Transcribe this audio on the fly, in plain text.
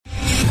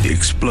The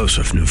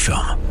explosive new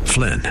film,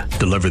 Flynn,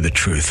 deliver the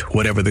truth,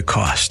 whatever the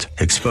cost,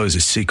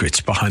 exposes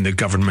secrets behind the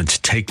government's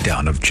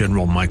takedown of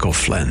General Michael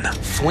Flynn.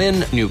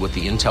 Flynn knew what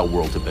the intel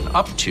world had been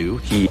up to.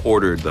 He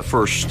ordered the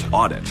first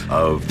audit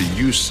of the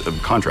use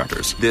of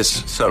contractors.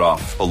 This set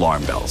off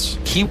alarm bells.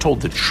 He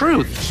told the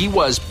truth. He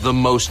was the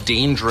most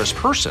dangerous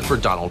person for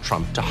Donald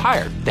Trump to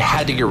hire. They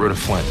had to get rid of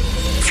Flynn.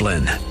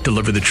 Flynn,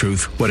 deliver the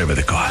truth, whatever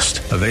the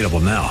cost. Available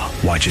now.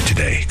 Watch it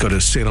today. Go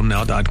to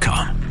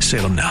salemnow.com.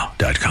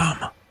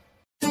 salemnow.com.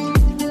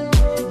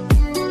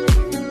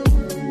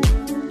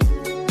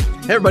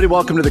 Hey everybody,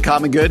 welcome to The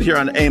Common Good here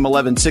on AM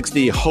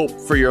 1160, Hope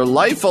for Your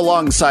Life,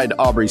 alongside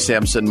Aubrey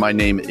Sampson. My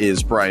name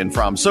is Brian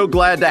Fromm. So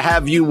glad to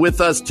have you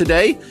with us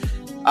today.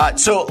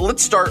 So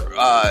let's start.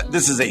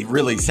 This is a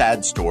really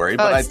sad story,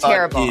 but I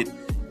thought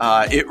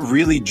it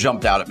really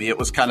jumped out at me. It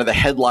was kind of the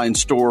headline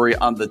story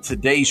on the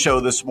Today Show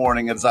this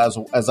morning as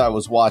I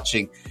was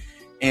watching.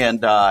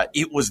 And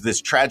it was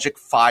this tragic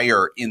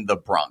fire in the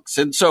Bronx.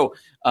 And so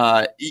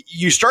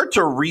you start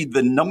to read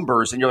the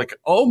numbers and you're like,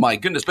 oh, my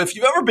goodness. But if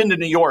you've ever been to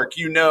New York,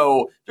 you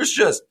know there's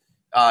just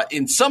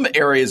in some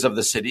areas of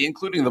the city,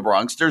 including the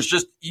Bronx, there's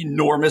just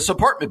enormous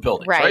apartment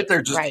buildings, right?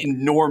 They're just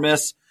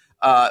enormous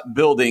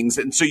buildings.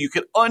 And so you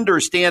can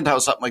understand how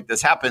something like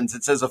this happens.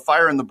 It says a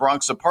fire in the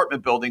Bronx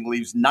apartment building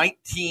leaves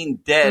 19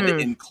 dead,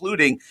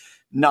 including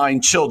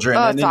 9 children.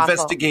 And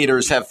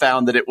investigators have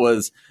found that it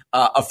was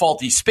a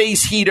faulty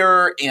space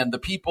heater, and the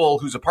people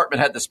whose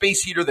apartment had the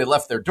space heater, they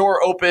left their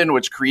door open,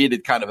 which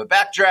created kind of a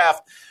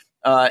backdraft.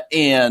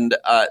 And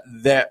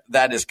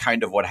that is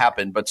kind of what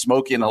happened. But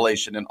smoke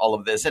inhalation and all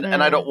of this. And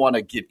I don't want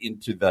to get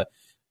into the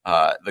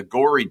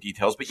gory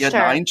details, but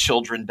 9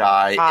 children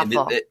die.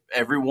 Awful. And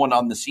everyone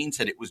on the scene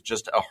said it was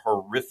just a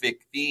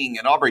horrific thing.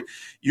 And Aubrey,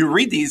 you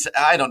read these,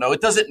 I don't know,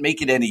 it doesn't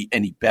make it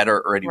any better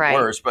or any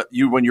worse, but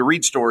when you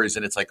read stories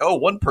and it's like, oh,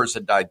 one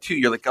person died too,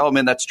 you're like, oh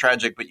man, that's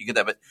tragic, but you get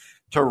that. But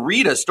to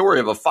read a story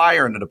of a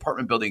fire in an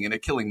apartment building and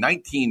it killing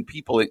 19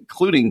 people,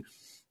 including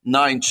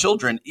 9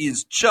 children,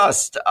 is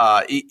just,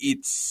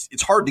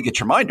 it's hard to get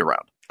your mind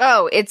around.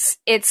 Oh, it's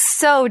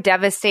so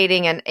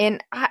devastating.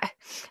 And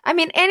I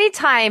mean,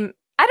 anytime,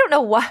 I don't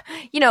know what,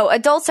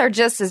 adults are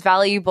just as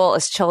valuable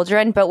as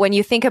children, but when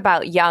you think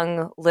about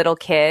young little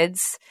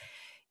kids,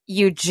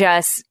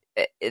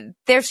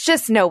 there's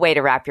just no way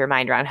to wrap your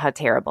mind around how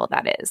terrible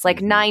that is.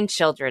 Like 9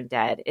 children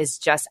dead is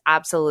just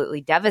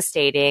absolutely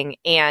devastating.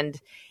 And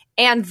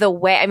the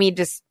way, I mean,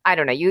 just, I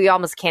don't know, you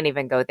almost can't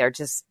even go there,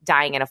 just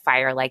dying in a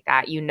fire like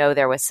that.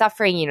 There was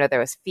suffering, there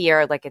was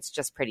fear, like it's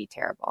just pretty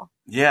terrible.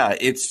 Yeah,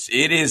 it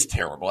is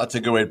terrible. That's a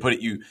good way to put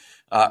it. You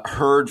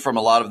heard from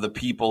a lot of the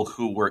people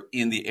who were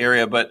in the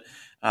area, but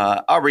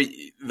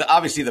Aubrey,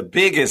 obviously the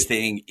biggest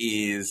thing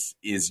is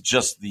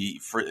just the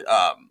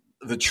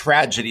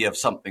tragedy of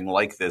something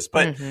like this.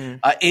 But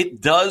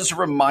it does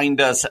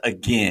remind us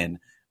again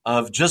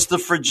of just the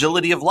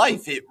fragility of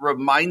life. It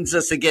reminds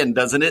us again,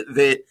 doesn't it,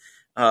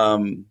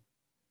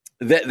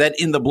 that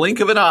in the blink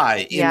of an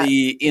eye,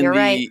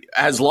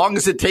 as long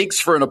as it takes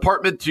for an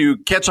apartment to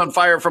catch on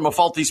fire from a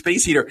faulty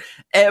space heater,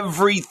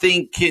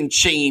 everything can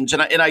change.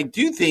 And I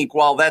do think,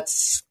 while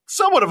that's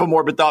somewhat of a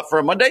morbid thought for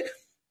a Monday,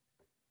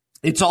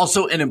 it's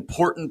also an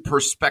important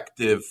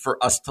perspective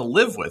for us to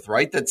live with,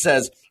 right? That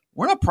says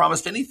we're not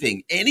promised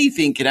anything.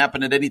 Anything can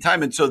happen at any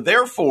time. And so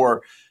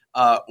therefore,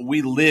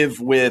 we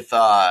live with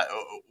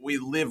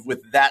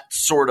that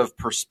sort of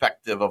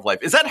perspective of life.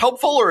 Is that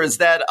helpful, or is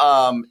that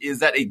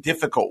a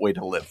difficult way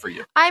to live for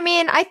you? I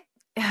mean,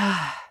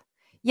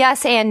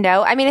 yes and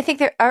no. I mean, I think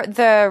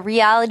the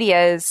reality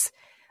is,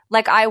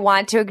 like, I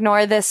want to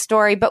ignore this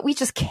story, but we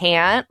just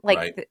can't.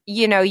 Like,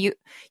 you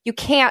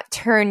can't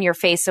turn your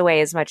face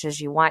away as much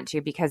as you want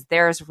to, because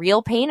there's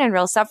real pain and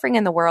real suffering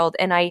in the world.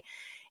 And I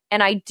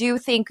do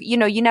think,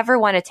 you never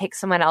want to take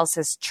someone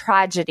else's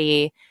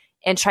tragedy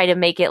and try to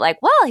make it like,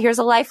 well, here's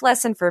a life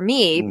lesson for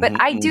me. But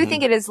I do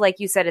think it is, like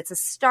you said, it's a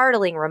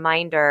startling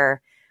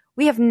reminder.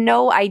 We have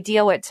no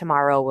idea what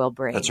tomorrow will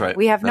bring. That's right.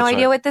 We have no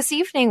idea what this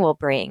evening will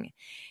bring.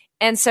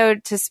 And so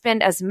to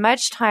spend as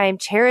much time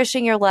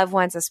cherishing your loved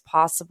ones as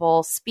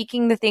possible,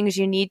 speaking the things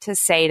you need to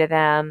say to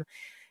them,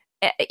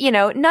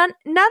 none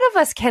of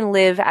us can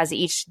live as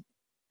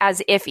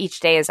if each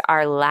day is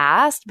our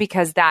last,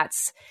 because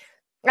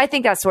I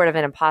think that's sort of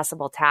an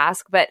impossible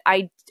task. But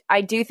I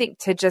do think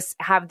to just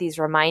have these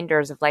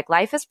reminders of, like,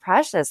 life is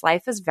precious,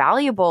 life is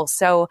valuable.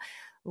 So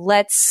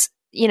let's,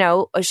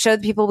 show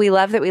the people we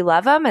love that we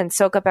love them and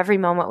soak up every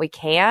moment we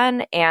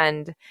can.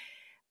 And,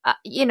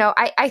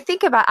 I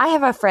think about, I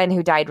have a friend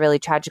who died really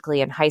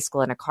tragically in high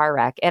school in a car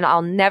wreck. And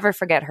I'll never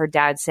forget her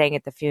dad saying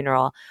at the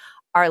funeral,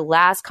 our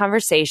last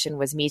conversation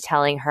was me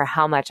telling her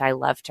how much I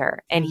loved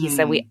her. And he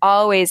said, we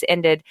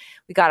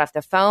got off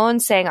the phone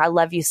saying, I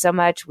love you so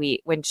much.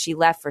 When she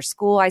left for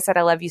school, I said,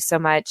 I love you so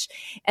much.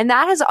 And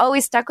that has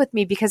always stuck with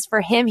me, because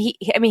for him, he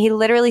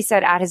literally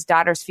said at his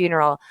daughter's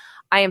funeral,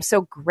 I am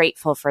so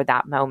grateful for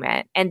that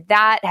moment. And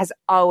that has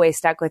always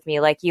stuck with me.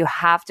 Like, you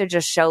have to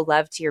just show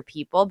love to your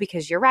people,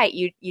 because you're right.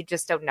 You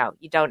just don't know.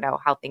 You don't know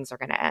how things are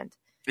going to end.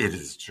 It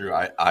is true.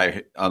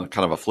 I on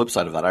kind of a flip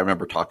side of that, I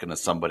remember talking to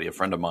somebody, a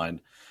friend of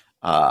mine,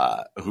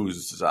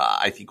 who's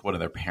I think one of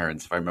their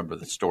parents, if I remember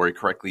the story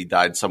correctly,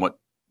 died somewhat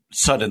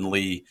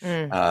suddenly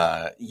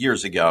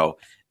years ago,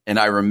 and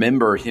I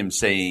remember him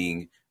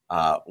saying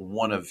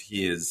one of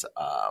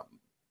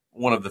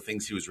the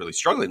things he was really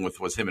struggling with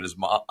was him and his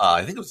mom.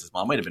 I think it was his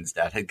mom, might have been his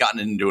dad, had gotten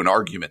into an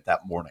argument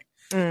that morning.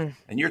 And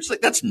you're just like,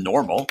 that's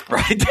normal,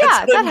 right? That's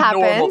that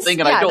normal happens. thing.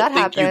 And I don't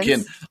think you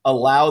can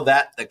allow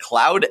that to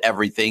cloud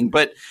everything.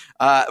 But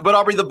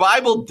Aubrey, the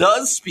Bible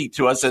does speak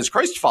to us as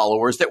Christ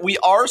followers that we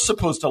are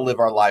supposed to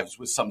live our lives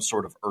with some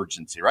sort of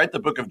urgency, right?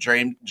 The book of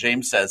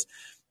James says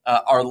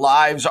our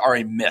lives are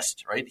a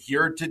mist, right?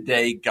 Here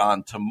today,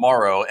 gone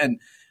tomorrow.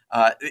 And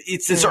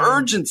it's this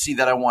urgency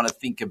that I want to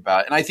think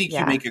about. And I think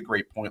you make a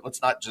great point.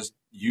 Let's not just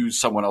use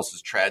someone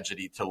else's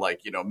tragedy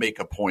to make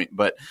a point.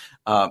 But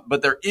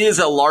there is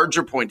a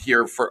larger point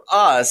here for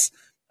us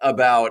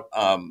about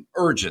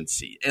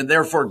urgency, and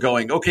therefore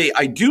going, okay,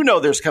 I do know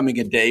there's coming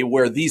a day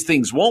where these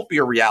things won't be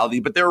a reality,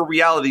 but they're a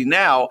reality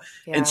now.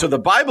 Yeah. And so the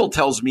Bible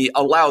tells me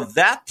allow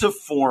that to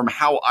form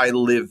how I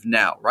live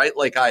now, right?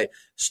 Like I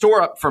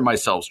store up for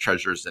myself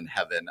treasures in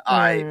heaven.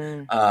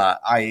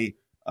 I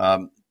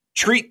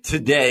treat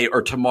today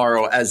or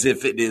tomorrow as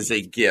if it is a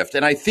gift.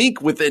 And I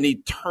think with an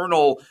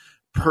eternal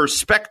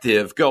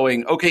perspective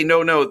going, okay,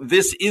 no,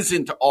 this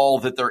isn't all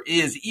that there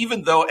is,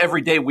 even though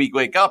every day we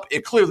wake up,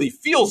 it clearly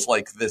feels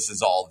like this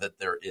is all that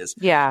there is.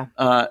 Yeah.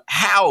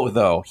 How,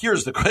 though?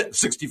 Here's the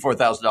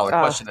 $64,000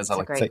 question, as I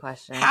like to say.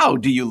 Question. How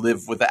do you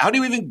live with that? How do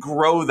you even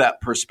grow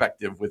that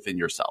perspective within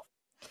yourself?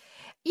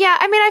 Yeah,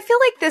 I mean, I feel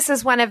like this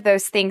is one of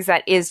those things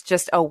that is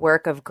just a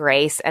work of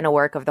grace and a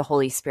work of the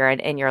Holy Spirit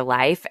in your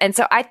life. And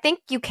so I think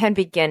you can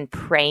begin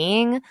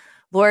praying,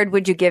 Lord,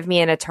 would you give me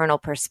an eternal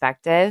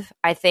perspective?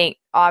 I think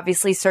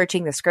obviously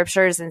searching the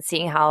scriptures and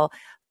seeing how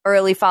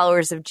early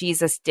followers of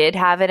Jesus did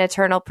have an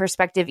eternal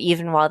perspective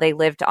even while they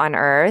lived on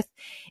earth,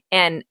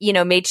 and,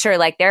 made sure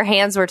like their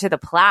hands were to the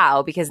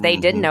plow because they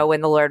didn't know when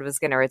the Lord was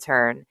going to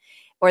return.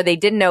 Or they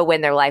didn't know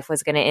when their life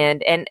was going to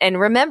end. And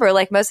remember,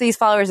 like most of these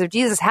followers of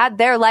Jesus had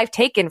their life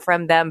taken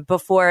from them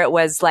before it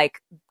was like,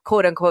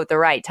 quote unquote, the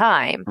right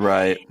time.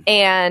 Right.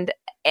 And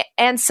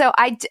so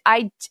I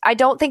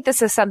don't think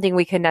this is something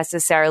we can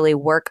necessarily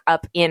work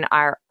up in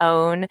our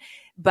own,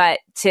 but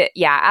to,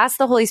 ask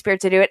the Holy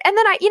Spirit to do it. And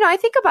then I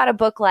think about a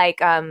book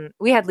like,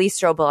 we had Lee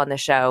Strobel on the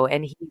show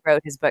and he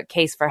wrote his book,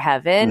 Case for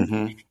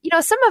Heaven.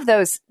 Some of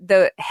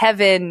the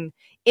heaven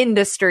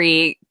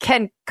industry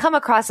can come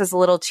across as a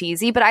little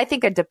cheesy, but I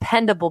think a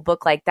dependable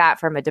book like that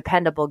from a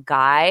dependable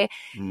guy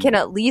can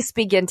at least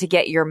begin to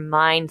get your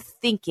mind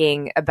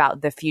thinking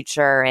about the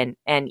future and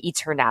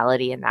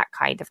eternality and that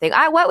kind of thing.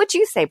 What would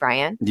you say,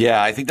 Brian?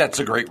 Yeah, I think that's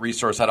a great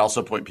resource. I'd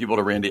also point people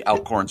to Randy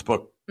Alcorn's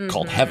book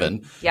called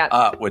Heaven,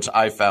 which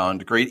I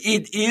found great.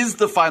 It is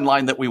the fine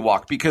line that we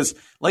walk because,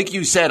 like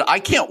you said, I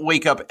can't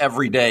wake up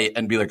every day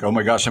and be like, oh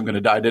my gosh, I'm going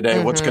to die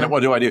today. What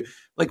do I do?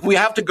 Like we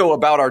have to go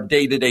about our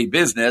day-to-day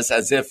business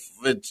as if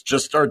it's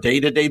just our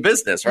day-to-day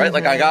business, right?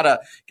 Like I got to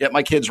get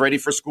my kids ready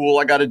for school.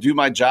 I got to do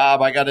my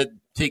job. I got to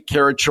take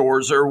care of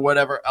chores or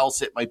whatever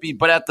else it might be.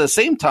 But at the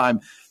same time,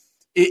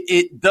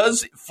 it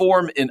does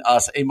form in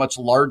us a much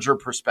larger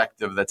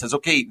perspective that says,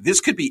 okay,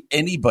 this could be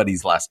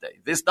anybody's last day.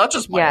 This, not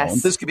just my own,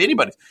 this could be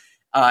anybody's.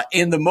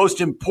 And the most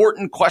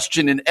important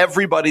question in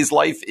everybody's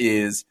life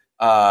is,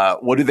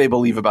 what do they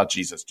believe about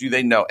Jesus? Do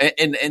they know?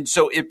 And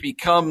so it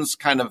becomes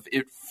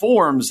it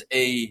forms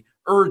a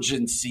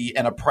urgency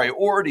and a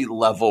priority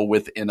level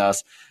within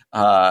us.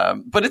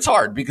 But it's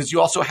hard because you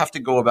also have to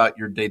go about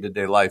your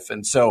day-to-day life.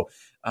 And so,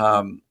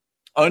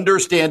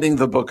 understanding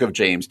the book of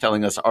James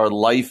telling us our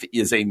life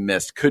is a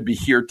mist, could be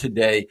here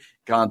today,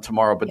 gone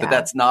tomorrow, but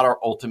that's not our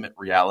ultimate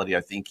reality,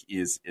 I think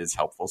is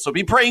helpful. So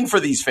be praying for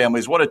these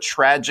families. What a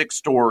tragic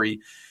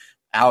story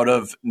out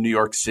of New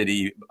York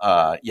City.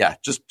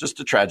 Just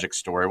a tragic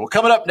story. Well,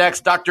 coming up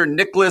next, Dr.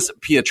 Nicholas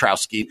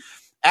Piotrowski,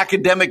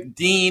 academic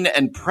dean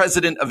and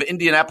president of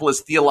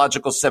Indianapolis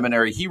Theological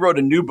Seminary. He wrote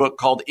a new book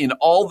called In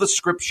All the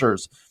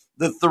Scriptures,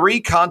 the Three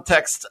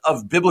Contexts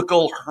of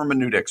Biblical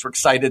Hermeneutics. We're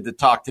excited to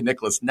talk to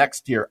Nicholas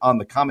next year on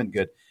The Common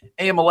Good.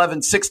 AM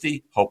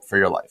 1160, Hope for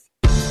Your Life.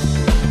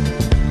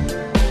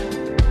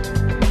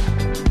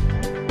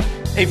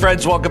 Hey,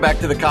 friends, welcome back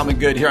to The Common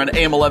Good here on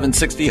AM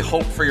 1160,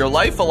 Hope for Your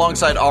Life,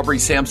 alongside Aubrey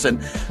Sampson.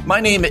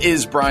 My name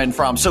is Brian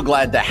Fromm. So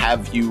glad to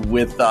have you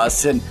with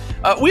us. And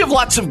we have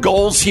lots of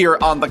goals here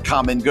on The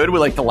Common Good. We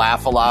like to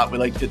laugh a lot. We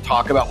like to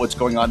talk about what's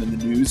going on in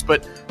the news.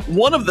 But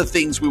one of the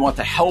things we want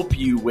to help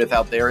you with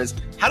out there is,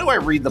 how do I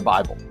read the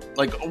Bible?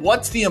 Like,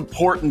 what's the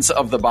importance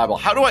of the Bible?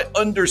 How do I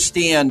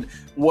understand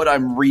what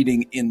I'm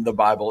reading in the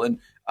Bible? And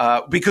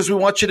because we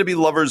want you to be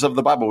lovers of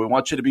the Bible. We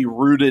want you to be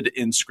rooted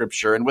in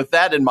Scripture. And with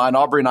that in mind,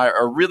 Aubrey and I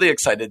are really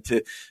excited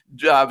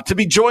to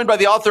be joined by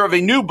the author of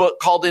a new book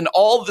called In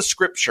All the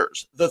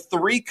Scriptures, the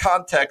Three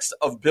Contexts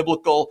of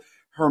Biblical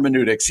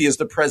Hermeneutics. He is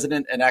the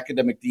president and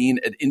academic dean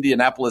at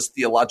Indianapolis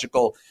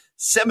Theological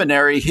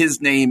Seminary.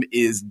 His name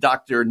is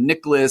Dr.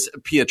 Nicholas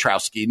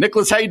Piotrowski.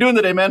 Nicholas, how you doing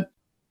today, man?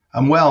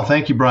 I'm well.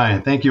 Thank you,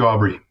 Brian. Thank you,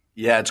 Aubrey.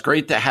 Yeah, it's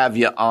great to have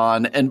you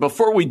on. And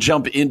before we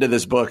jump into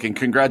this book, and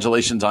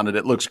congratulations on it,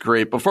 it looks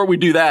great. Before we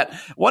do that,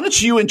 why don't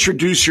you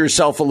introduce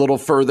yourself a little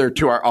further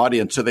to our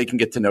audience so they can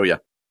get to know you?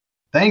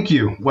 Thank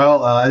you.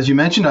 Well, as you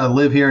mentioned, I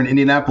live here in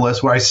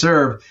Indianapolis, where I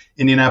serve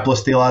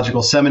Indianapolis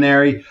Theological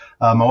Seminary.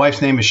 My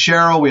wife's name is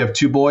Cheryl. We have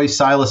two boys,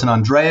 Silas and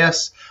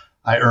Andreas.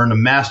 I earned a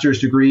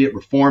master's degree at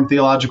Reformed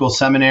Theological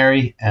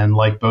Seminary. And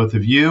like both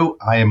of you,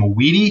 I am a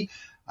Wheatie.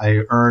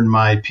 I earned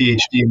my PhD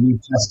in New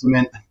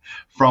Testament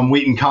from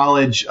Wheaton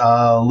College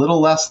a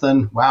little less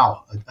than,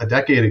 a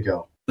decade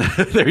ago.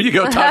 There you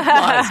go. Time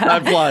flies.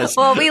 Time flies.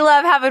 Well, we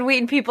love having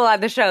Wheaton people on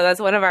the show. That's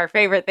one of our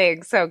favorite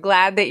things. So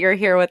glad that you're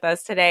here with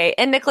us today.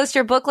 And Nicholas,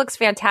 your book looks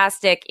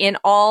fantastic in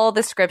all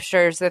the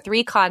scriptures, the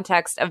three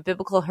contexts of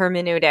biblical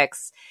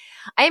hermeneutics.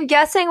 I am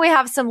guessing we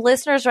have some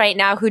listeners right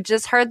now who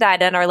just heard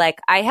that and are like,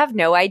 I have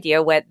no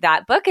idea what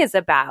that book is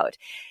about.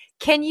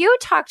 Can you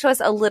talk to us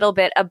a little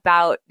bit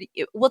about,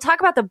 we'll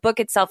talk about the book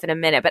itself in a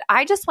minute, but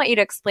I just want you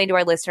to explain to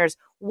our listeners,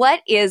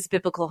 what is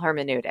biblical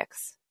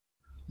hermeneutics?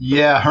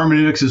 Yeah,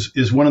 hermeneutics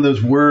is one of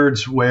those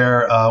words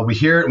where we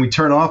hear it and we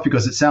turn off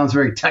because it sounds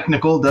very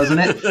technical, doesn't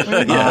it?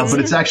 Yes.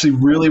 But it's actually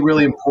really,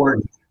 really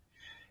important.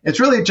 It's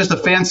really just a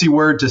fancy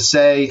word to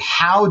say,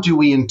 how do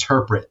we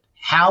interpret?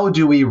 How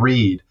do we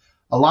read?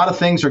 A lot of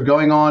things are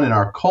going on in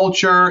our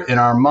culture, in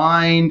our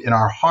mind, in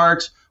our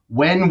hearts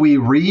when we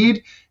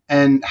read.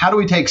 And how do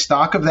we take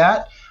stock of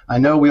that? I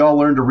know we all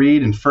learned to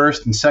read in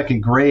first and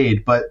second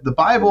grade, but the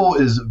Bible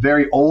is a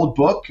very old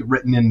book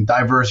written in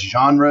diverse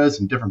genres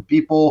and different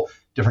people,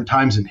 different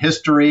times in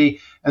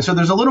history. And so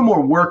there's a little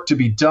more work to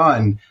be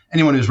done.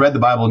 Anyone who's read the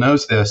Bible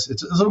knows this.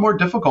 It's a little more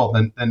difficult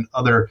than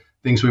other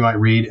things we might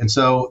read. And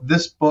so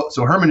this book,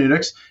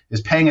 hermeneutics, is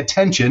paying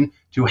attention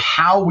to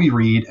how we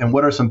read and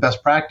what are some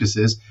best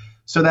practices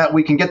so that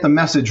we can get the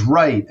message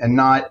right and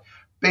not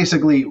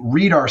basically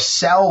read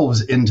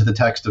ourselves into the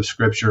text of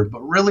Scripture, but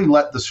really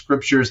let the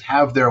Scriptures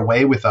have their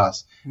way with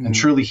us and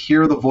truly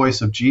hear the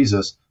voice of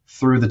Jesus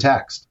through the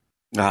text.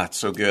 Ah, it's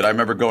so good. I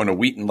remember going to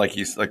Wheaton, like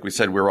we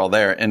said, we were all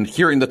there, and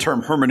hearing the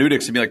term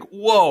hermeneutics and be like,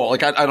 whoa,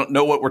 like I don't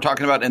know what we're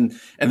talking about. And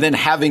then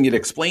having it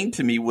explained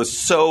to me was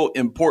so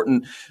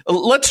important.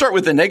 Let's start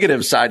with the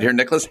negative side here,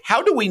 Nicholas.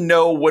 How do we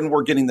know when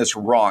we're getting this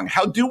wrong?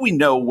 How do we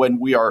know when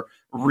we are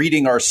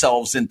reading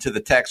ourselves into the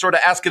text? Or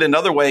to ask it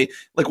another way,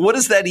 like, what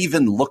does that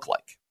even look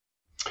like?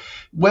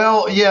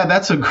 Well, yeah,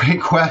 that's a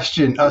great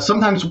question.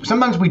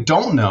 Sometimes we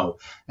don't know,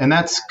 and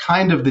that's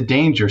kind of the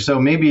danger. So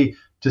maybe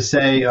to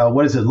say,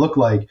 what does it look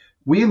like?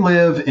 We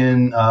live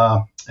in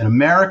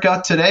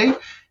America today,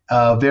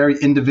 very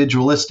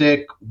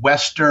individualistic,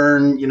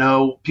 Western,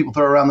 people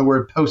throw around the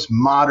word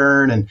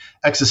postmodern and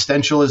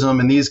existentialism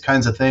and these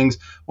kinds of things.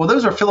 Well,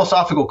 those are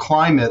philosophical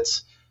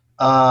climates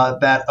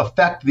that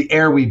affect the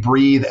air we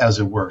breathe, as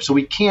it were. So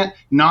we can't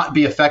not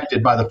be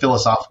affected by the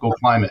philosophical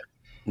climate.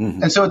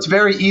 Mm-hmm. And so it's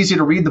very easy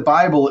to read the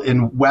Bible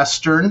in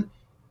Western,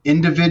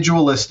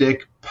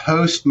 individualistic,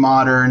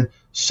 postmodern,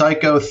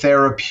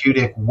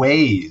 psychotherapeutic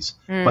ways.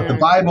 But the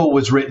Bible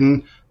was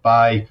written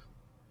by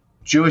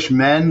Jewish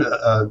men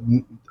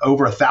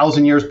over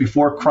 1,000 years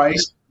before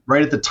Christ,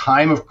 right at the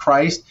time of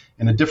Christ,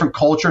 in a different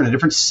culture, in a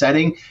different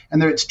setting.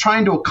 And it's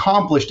trying to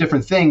accomplish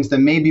different things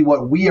than maybe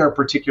what we are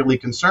particularly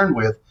concerned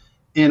with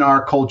in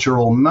our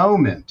cultural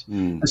moment.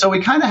 And so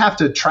we kind of have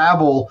to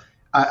travel.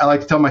 I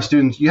like to tell my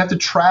students, you have to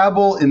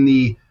travel in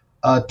the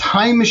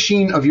time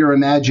machine of your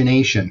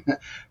imagination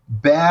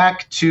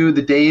back to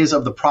the days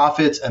of the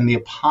prophets and the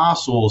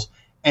apostles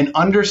and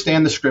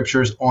understand the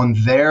Scriptures on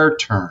their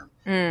term.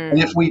 And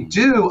if we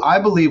do, I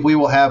believe we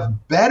will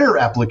have better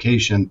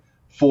application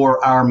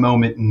for our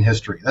moment in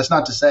history. That's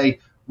not to say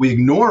we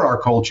ignore our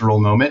cultural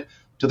moment.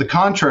 To the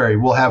contrary,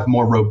 we'll have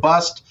more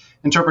robust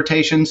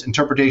interpretations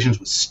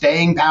with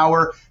staying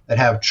power that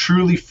have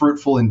truly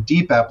fruitful and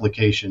deep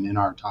application in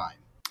our time.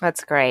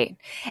 That's great.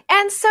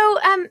 And so,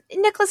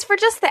 Nicholas, for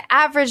just the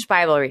average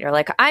Bible reader,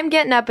 like I'm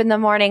getting up in the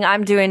morning,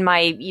 I'm doing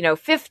my,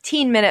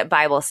 15-minute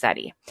Bible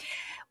study.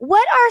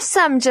 What are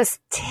some just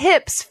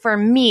tips for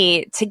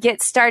me to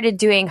get started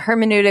doing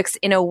hermeneutics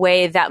in a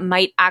way that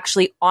might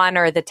actually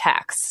honor the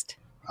text?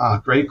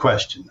 Great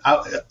question.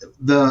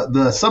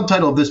 The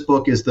subtitle of this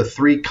book is The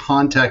Three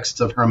Contexts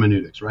of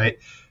Hermeneutics, right?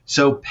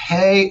 So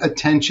pay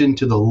attention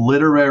to the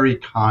literary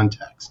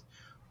context.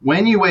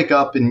 When you wake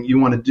up and you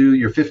want to do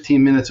your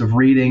 15 minutes of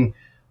reading,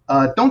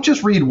 don't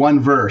just read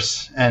one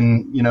verse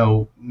and,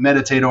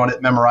 meditate on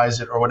it, memorize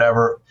it or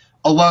whatever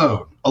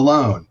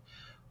alone.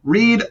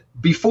 Read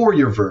before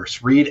your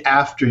verse, read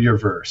after your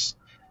verse.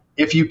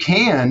 If you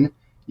can,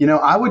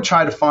 I would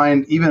try to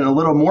find even a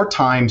little more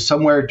time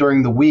somewhere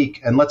during the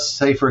week. And let's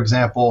say, for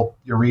example,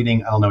 you're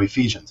reading,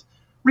 Ephesians.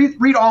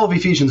 Read all of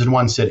Ephesians in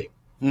one sitting.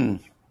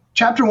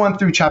 Chapter 1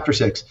 through chapter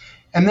 6.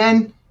 And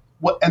then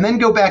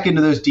go back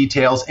into those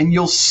details, and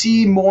you'll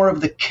see more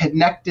of the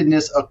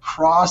connectedness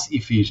across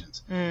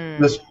Ephesians.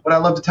 What I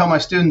love to tell my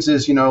students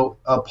is,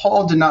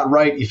 Paul did not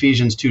write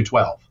Ephesians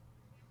 2:12,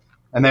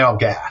 and they all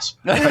gasp.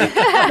 Right?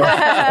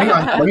 Hang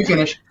on, let me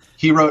finish.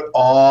 He wrote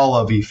all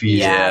of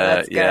Ephesians. Yeah,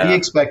 that's good. He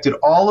expected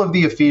all of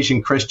the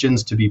Ephesian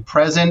Christians to be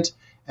present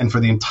and for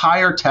the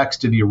entire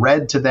text to be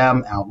read to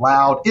them out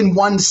loud in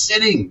one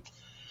sitting.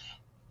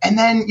 And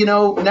then,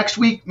 next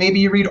week, maybe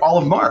you read all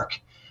of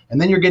Mark,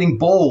 and then you're getting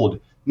bold.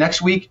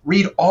 Next week,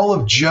 read all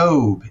of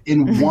Job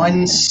in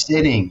one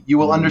sitting. You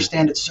will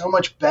understand it so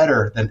much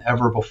better than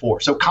ever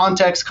before. So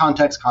context,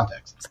 context,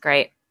 context. It's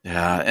great.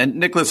 Yeah. And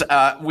Nicholas,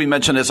 we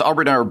mentioned this.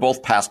 Aubrey and I are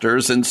both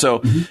pastors. And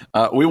so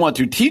we want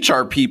to teach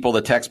our people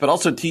the text, but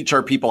also teach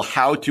our people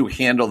how to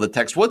handle the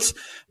text.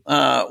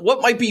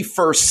 What might be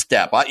first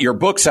step? Your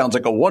book sounds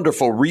like a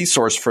wonderful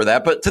resource for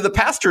that. But to the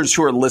pastors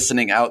who are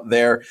listening out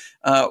there,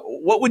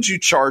 what would you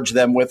charge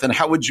them with, and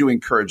how would you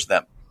encourage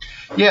them?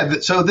 Yeah,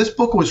 so this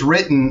book was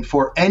written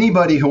for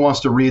anybody who wants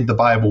to read the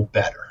Bible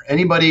better,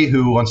 anybody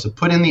who wants to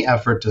put in the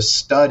effort to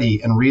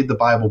study and read the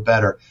Bible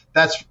better.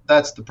 That's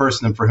the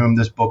person for whom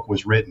this book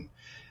was written.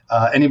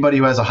 Anybody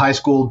who has a high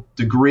school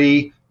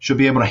degree should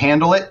be able to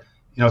handle it.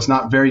 It's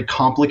not very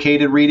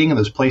complicated reading, and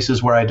there's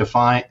places where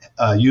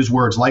I use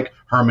words like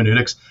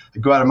hermeneutics. I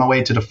go out of my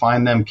way to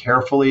define them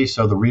carefully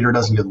so the reader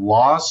doesn't get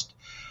lost.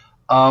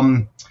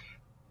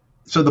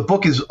 So the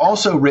book is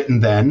also written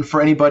then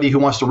for anybody who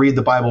wants to read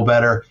the Bible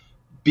better,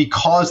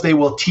 because they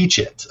will teach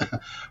it,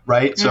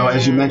 right? So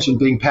as you mentioned,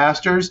 being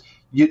pastors,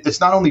 it's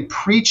not only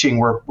preaching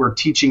where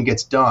teaching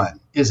gets done,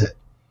 is it?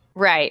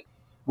 Right.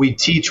 We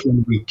teach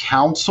when we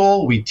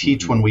counsel, we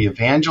teach when we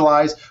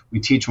evangelize, we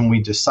teach when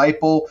we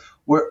disciple.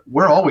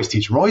 We're always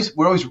teaching. We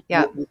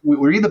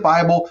read the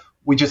Bible.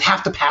 We just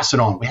have to pass it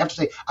on. We have to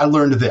say, I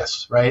learned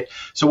this, right?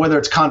 So whether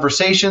it's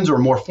conversations or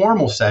more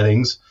formal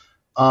settings,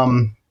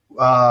 we're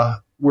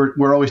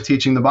always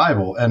teaching the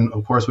Bible. And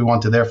of course, we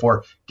want to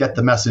therefore get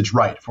the message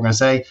right. If we're going to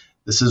say,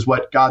 this is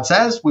what God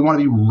says, we want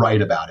to be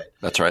right about it.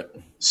 That's right.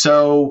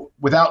 So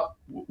without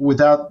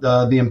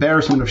the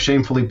embarrassment of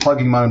shamefully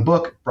plugging my own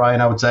book,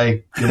 Brian, I would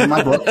say, give me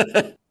my book.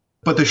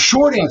 But the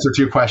short answer to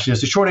your question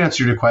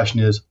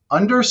is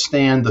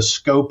understand the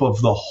scope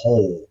of the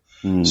whole.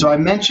 So I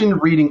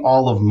mentioned reading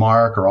all of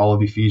Mark or all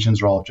of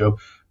Ephesians or all of Job,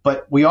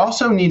 but we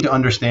also need to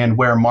understand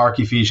where Mark,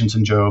 Ephesians,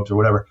 and Job or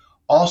whatever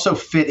also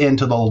fit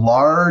into the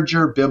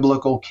larger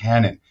biblical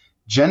canon.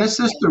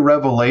 Genesis to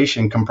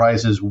Revelation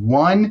comprises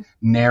one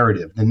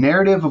narrative, the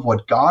narrative of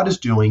what God is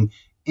doing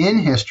in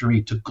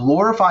history to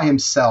glorify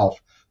himself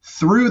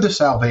through the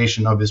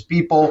salvation of his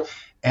people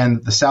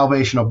and the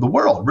salvation of the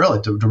world,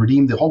 really, to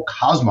redeem the whole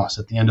cosmos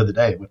at the end of the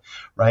day,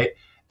 right?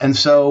 And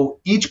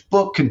so each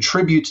book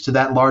contributes to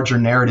that larger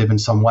narrative in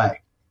some way.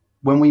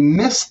 When we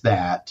miss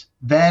that,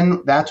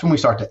 then that's when we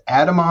start to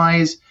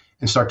atomize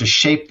and start to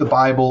shape the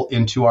Bible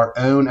into our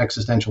own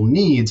existential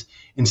needs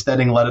instead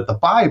of let the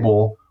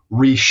Bible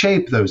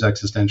reshape those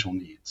existential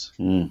needs.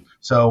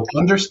 So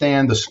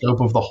understand the scope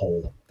of the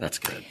whole. That's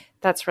good.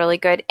 That's really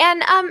good.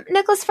 And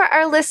Nicholas, for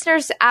our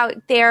listeners out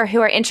there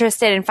who are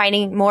interested in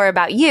finding more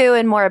about you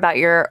and more about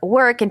your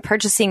work and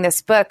purchasing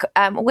this book,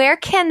 where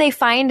can they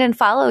find and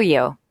follow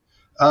you?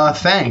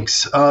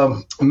 Thanks.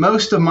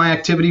 Most of my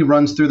activity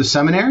runs through the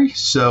seminary.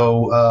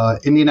 So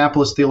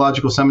Indianapolis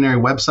Theological Seminary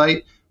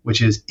website, which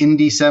is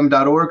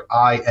indysem.org,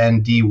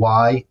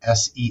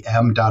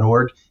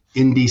 INDYSEM.org,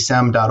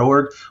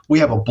 indysem.org. We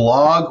have a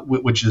blog,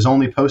 which is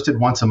only posted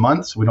once a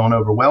month, so we don't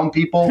overwhelm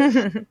people.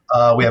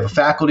 We have a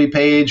faculty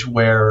page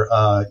where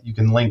you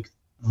can link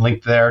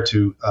there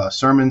to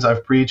sermons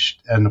I've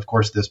preached, and of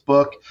course this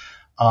book.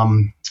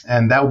 And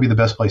that would be the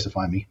best place to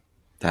find me.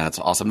 That's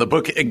awesome. The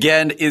book,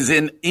 again, is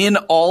in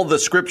all the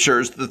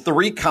scriptures, the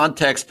three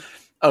contexts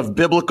of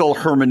biblical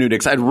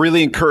hermeneutics. I'd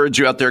really encourage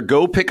you out there,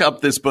 go pick up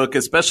this book,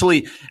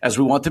 especially as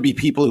we want to be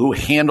people who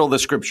handle the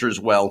scriptures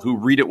well, who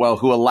read it well,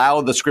 who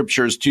allow the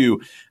scriptures to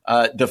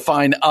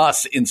define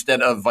us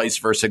instead of vice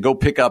versa. Go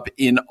pick up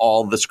In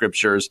All the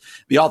Scriptures.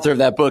 The author of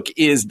that book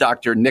is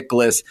Dr.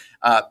 Nicholas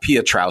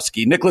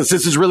Piotrowski. Nicholas,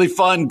 this is really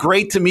fun.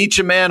 Great to meet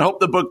you, man.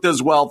 Hope the book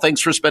does well. Thanks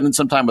for spending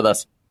some time with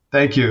us.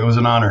 Thank you. It was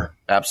an honor.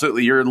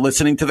 Absolutely. You're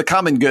listening to The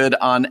Common Good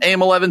on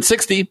AM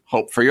 1160.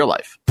 Hope for your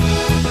life.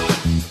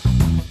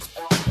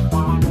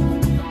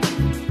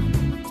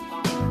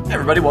 Hey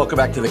everybody, welcome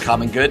back to The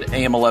Common Good,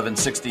 AM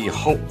 1160,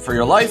 Hope for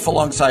Your Life,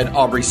 alongside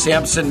Aubrey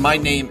Sampson. My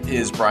name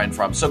is Brian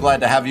Fromm. So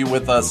glad to have you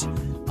with us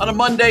on a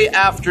Monday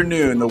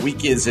afternoon. The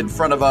week is in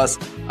front of us.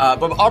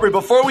 But Aubrey,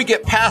 before we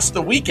get past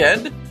the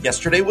weekend,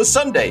 yesterday was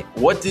Sunday.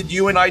 What did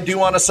you and I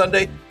do on a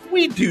Sunday?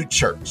 We do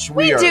church.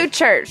 We do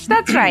church.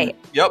 That's right.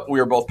 Yep, we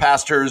are both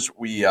pastors.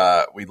 We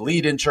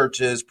lead in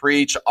churches,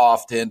 preach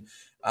often.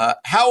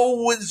 How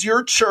was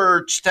your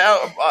church?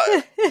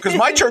 Because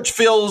my church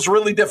feels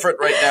really different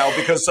right now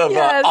because of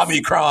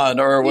Omicron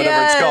or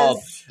whatever it's called.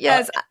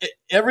 Yes.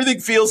 Everything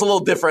feels a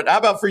little different. How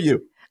about for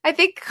you? I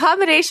think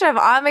combination of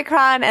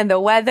Omicron and the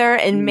weather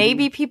and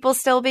maybe people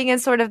still being in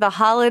sort of the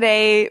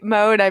holiday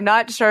mode. I'm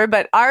not sure,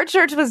 but our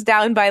church was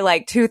down by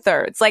like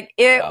 2/3. Like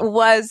it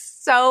was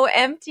so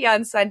empty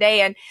on Sunday.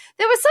 And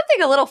there was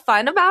something a little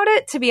fun about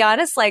it, to be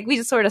honest. Like we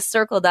just sort of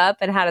circled up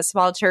and had a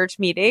small church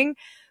meeting.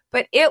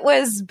 But it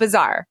was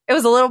bizarre. It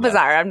was a little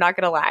bizarre. I'm not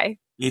going to lie.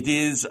 It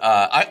is.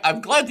 I'm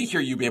glad to hear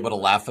you be able to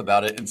laugh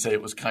about it and say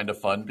it was kind of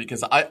fun,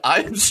 because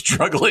I'm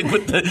struggling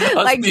with the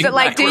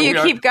do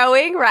you keep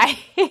going? Right.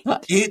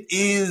 It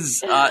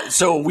is.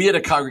 So we had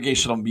a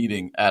congregational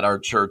meeting at our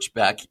church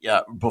back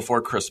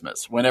before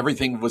Christmas, when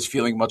everything was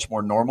feeling much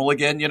more normal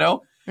again,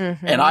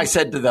 Mm-hmm. And I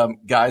said to them,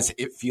 guys,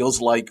 it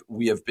feels like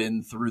we have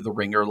been through the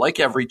ringer,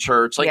 like every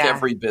church, like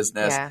every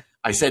business. Yeah.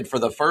 I said, for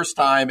the first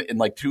time in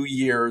like 2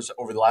 years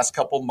over the last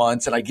couple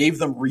months, and I gave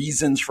them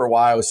reasons for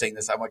why I was saying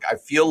this. I'm like, I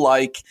feel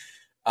like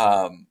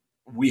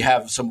we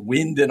have some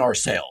wind in our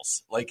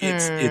sails. Like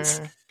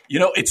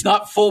it's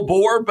not full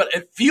bore, but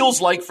it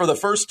feels like for the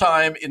first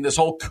time in this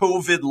whole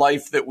COVID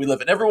life that we live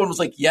in. Everyone was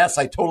like, yes,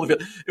 I totally feel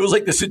it was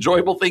like this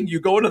enjoyable thing.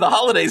 You go into the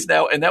holidays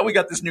now, and now we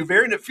got this new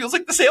variant. It feels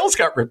like the sails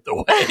got ripped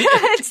away.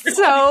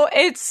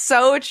 It's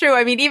so true.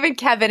 I mean, even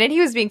Kevin, and he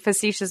was being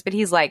facetious, but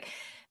he's like,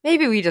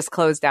 maybe we just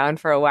close down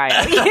for a while.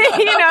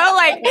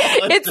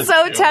 It's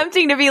so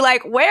tempting to be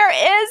like, where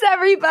is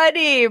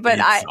everybody? But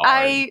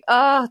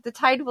the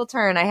tide will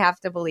turn. I have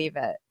to believe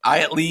it.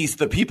 At least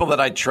the people that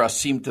I trust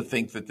seem to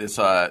think that this,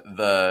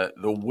 the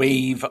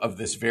wave of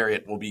this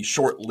variant will be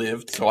short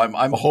lived. So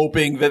I'm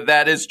hoping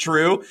that is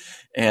true.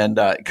 And,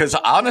 cause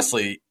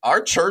honestly,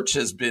 our church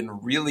has been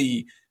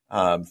really,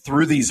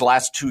 through these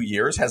last 2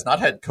 years, has not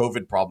had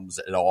COVID problems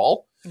at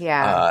all.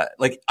 Yeah.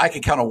 I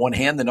can count on one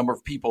hand the number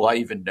of people I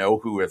even know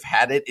who have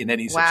had it in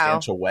any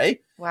substantial way,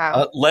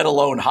 let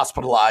alone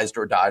hospitalized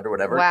or died or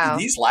whatever. Wow. In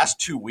these last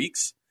 2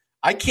 weeks,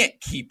 I can't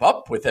keep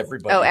up with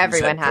everybody. Oh,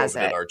 everyone has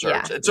it at our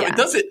church. Yeah. And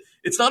so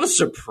it's not a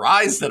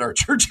surprise that our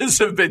churches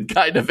have been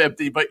kind of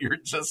empty, but you're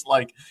just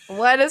like,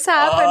 what is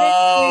happening?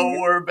 Oh,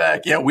 we're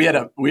back. Yeah. We had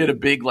a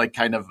big, like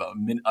kind of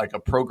a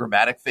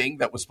programmatic thing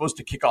that was supposed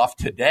to kick off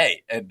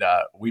today, and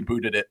we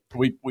booted it.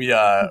 We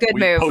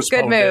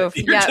postponed it.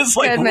 You're just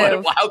like,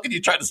 how can you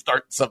try to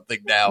start something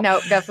now?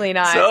 Nope, definitely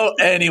not. So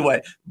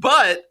anyway,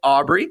 but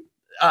Aubrey,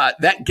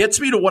 that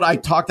gets me to what I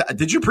talked.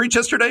 Did you preach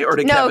yesterday, or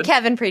did Kevin? No,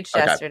 Kevin preached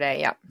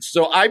yesterday. Yeah.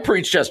 So I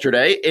preached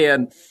yesterday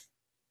and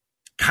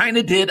kind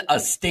of did a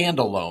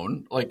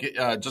standalone,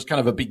 just kind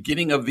of a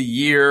beginning of the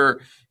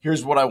year.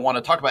 Here's what I want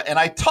to talk about, and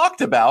I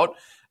talked about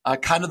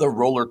kind of the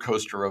roller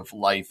coaster of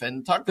life,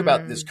 and talked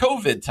about this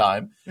COVID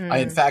time. I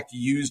in fact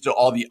used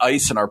all the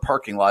ice in our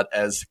parking lot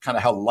as kind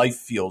of how life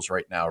feels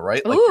right now.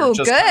 Right? Ooh,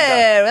 good.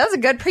 That's a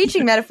good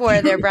preaching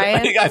metaphor there,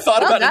 Brian. I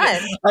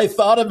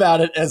thought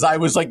about it as I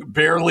was like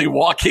barely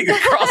walking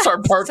across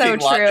our parking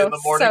lot in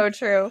the morning. So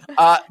true.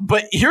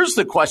 But here's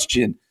the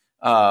question.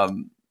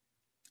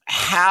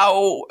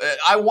 How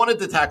I wanted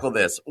to tackle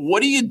this.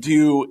 What do you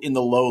do in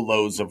the low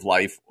lows of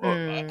life?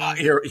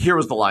 Here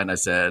was the line I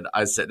said,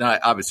 and I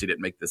obviously didn't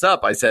make this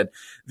up. I said,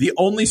 the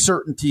only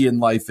certainty in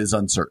life is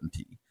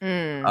uncertainty.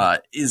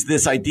 Is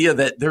this idea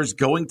that there's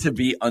going to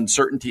be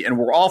uncertainty, and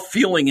we're all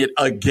feeling it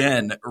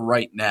again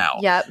right now.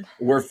 Yep.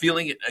 We're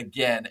feeling it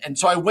again. And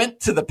so I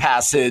went to the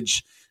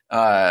passage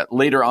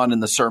later on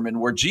in the sermon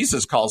where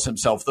Jesus calls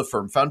himself the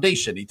firm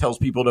foundation. He tells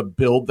people to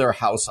build their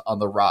house on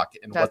the rock,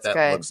 and what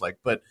that looks like.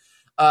 But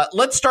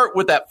let's start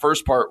with that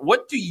first part.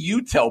 What do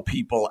you tell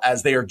people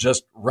as they are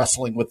just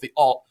wrestling with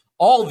all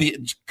the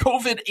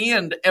COVID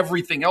and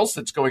everything else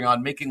that's going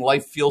on, making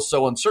life feel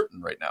so uncertain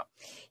right now?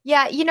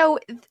 Yeah,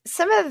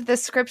 some of the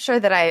scripture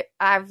that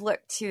I've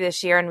looked to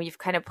this year, and we've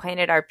kind of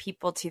pointed our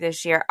people to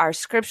this year, are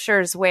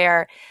scriptures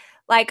where,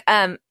 like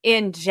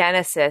in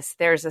Genesis,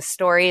 there's a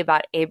story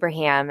about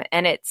Abraham,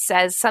 and it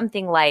says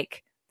something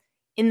like,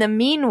 in the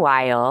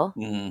meanwhile,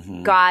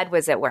 God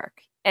was at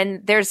work.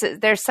 And there's a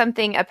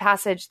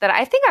passage that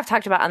I think I've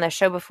talked about on the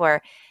show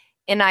before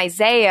in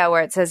Isaiah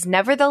where it says,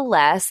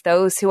 nevertheless,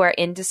 those who are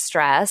in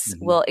distress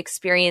will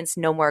experience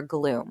no more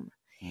gloom.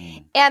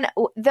 And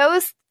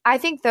I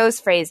think those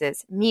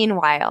phrases,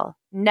 meanwhile,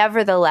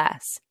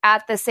 nevertheless,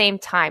 at the same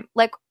time,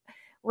 like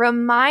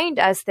remind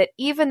us that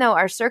even though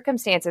our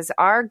circumstances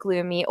are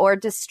gloomy or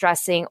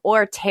distressing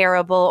or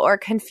terrible or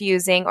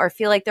confusing or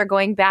feel like they're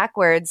going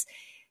backwards,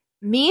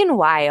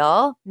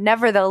 meanwhile,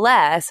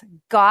 nevertheless,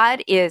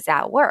 God is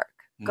at work.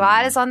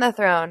 God is on the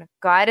throne.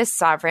 God is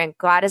sovereign.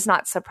 God is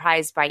not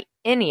surprised by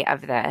any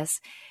of this.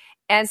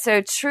 And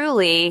so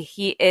truly,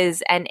 he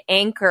is an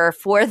anchor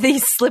for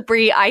these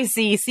slippery,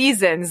 icy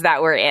seasons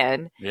that we're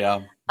in.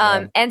 Yeah.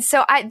 And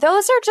so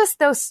those are just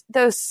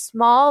those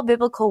small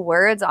biblical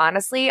words,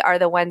 honestly, are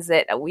the ones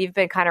that we've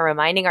been kind of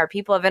reminding our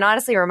people of, and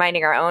honestly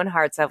reminding our own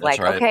hearts of. That's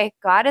right. Okay,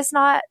 God's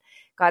not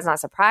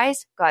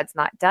surprised. God's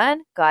not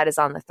done. God is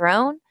on the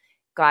throne.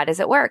 God is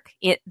at work.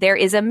 There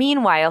is a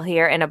meanwhile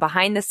here and a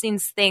behind the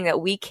scenes thing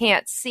that we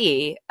can't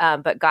see,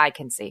 but God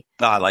can see.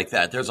 Oh, I like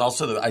that. There's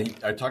also, I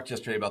talked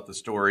yesterday about the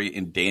story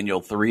in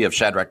Daniel 3 of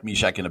Shadrach,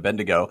 Meshach, and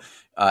Abednego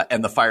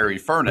and the fiery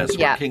furnace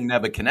where King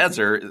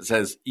Nebuchadnezzar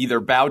says, either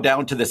bow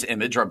down to this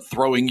image or I'm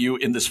throwing you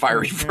in this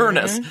fiery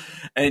furnace.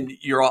 And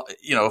you're all,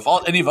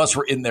 if any of us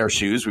were in their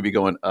shoes, we'd be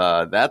going,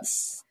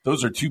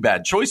 those are two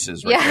bad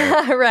choices. Right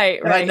there. Right.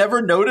 And I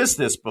never noticed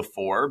this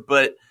before,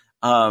 but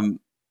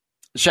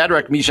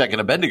Shadrach, Meshach, and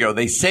Abednego,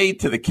 they say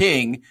to the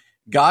king,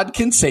 God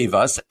can save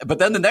us. But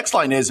then the next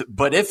line is,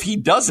 but if he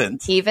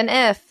doesn't, even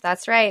if,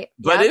 that's right.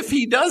 But if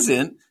he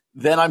doesn't,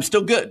 then I'm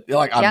still good.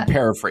 Like I'm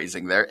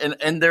paraphrasing there.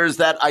 And there's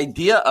that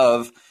idea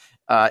of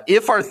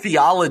if our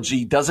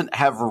theology doesn't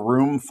have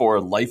room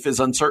for life is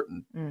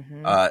uncertain,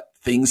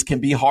 things can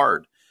be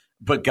hard,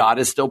 but God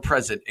is still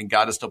present and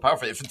God is still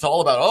powerful. If it's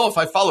all about, if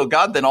I follow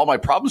God, then all my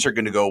problems are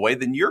going to go away,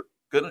 then you're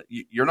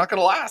not going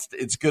to last.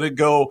 It's going to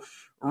go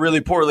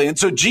really poorly. And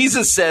so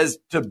Jesus says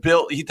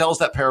he tells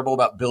that parable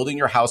about building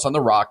your house on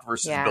the rock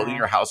versus building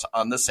your house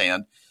on the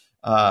sand.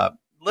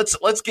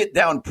 Let's get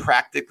down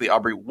practically,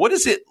 Aubrey. What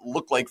does it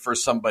look like for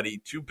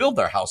somebody to build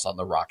their house on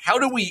the rock? How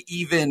do we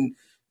even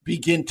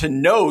begin to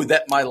know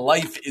that my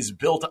life is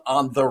built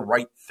on the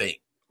right thing?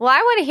 Well, I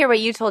want to hear what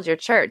you told your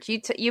church.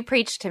 You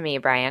preached to me,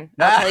 Brian.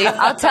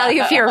 I'll tell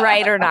you if you're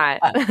right or not.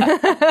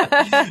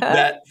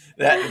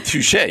 that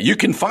touche. You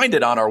can find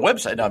it on our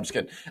website. No, I'm just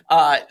kidding.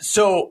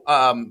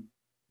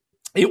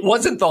 It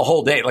wasn't the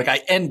whole day. Like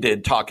I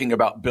ended talking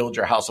about build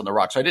your house on the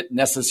rock. So I didn't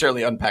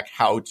necessarily unpack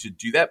how to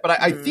do that. But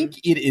I think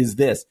it is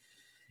this.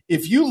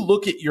 If you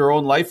look at your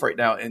own life right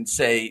now and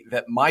say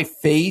that my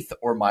faith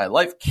or my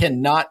life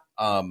cannot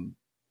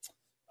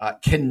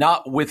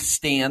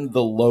withstand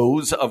the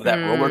lows of that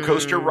roller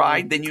coaster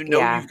ride, then you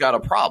know you've got a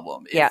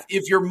problem.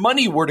 If your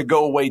money were to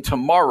go away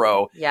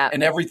tomorrow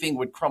and everything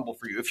would crumble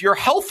for you, if your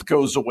health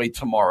goes away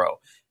tomorrow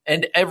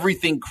and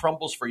everything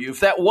crumbles for you, if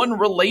that one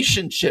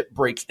relationship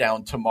breaks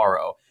down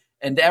tomorrow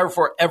and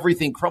therefore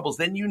everything crumbles,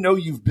 then you know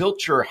you've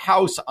built your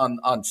house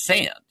on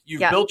sand.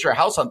 You've built your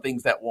house on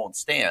things that won't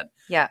stand.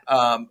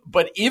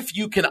 But if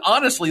you can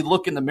honestly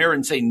look in the mirror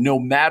and say, no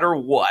matter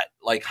what,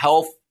 like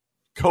health,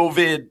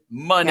 COVID,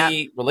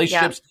 money,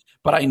 relationships,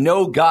 but I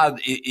know God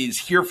is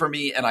here for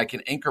me and I can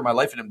anchor my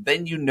life in him,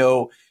 then you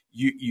know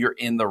you're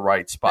in the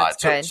right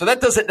spot. So that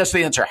doesn't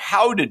necessarily answer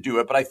how to do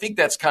it, but I think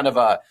that's kind of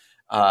a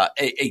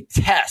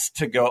test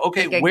to go,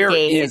 okay, like where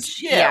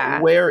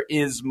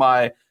is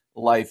my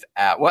life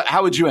at?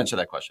 How would you answer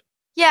that question?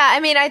 Yeah, I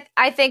mean,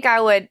 I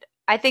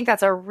think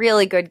that's a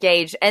really good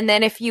gauge. And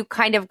then if you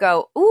kind of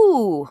go,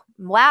 ooh,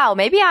 wow,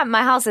 maybe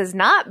my house is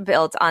not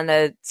built on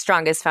the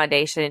strongest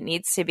foundation it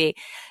needs to be,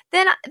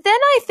 then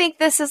I think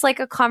this is like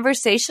a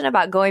conversation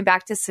about going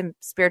back to some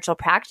spiritual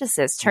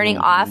practices, turning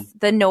off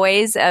the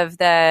noise of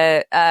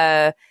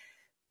the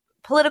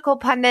political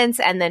pundits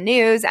and the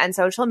news and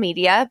social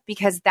media,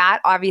 because that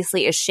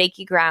obviously is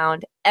shaky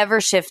ground, ever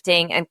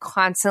shifting and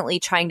constantly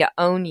trying to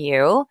own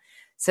you.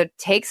 So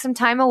take some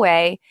time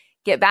away.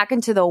 Get back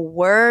into the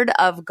Word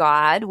of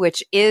God,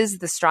 which is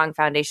the strong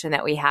foundation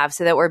that we have,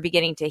 so that we're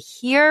beginning to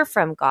hear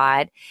from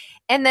God.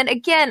 And then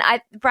again,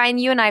 Brian,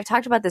 you and I have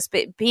talked about this,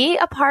 but be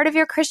a part of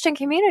your Christian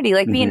community,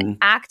 like be an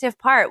active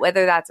part,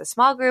 whether that's a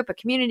small group, a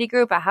community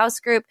group, a house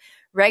group,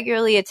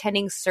 regularly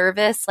attending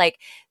service, like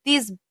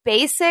these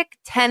basic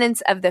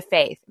tenets of the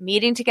faith,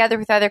 meeting together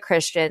with other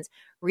Christians,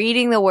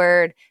 reading the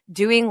Word,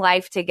 doing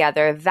life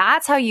together.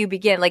 That's how you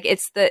begin. Like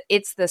it's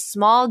the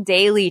small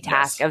daily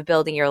task of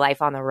building your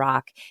life on the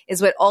rock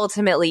is what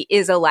ultimately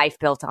is a life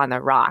built on the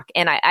rock.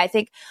 And I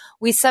think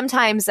we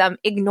sometimes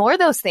ignore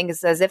those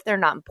things as if they're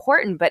not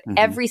important, but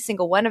every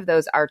single one of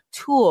those are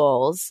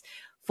tools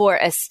for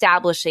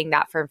establishing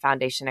that firm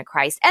foundation of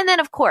Christ. And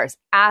then, of course,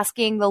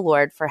 asking the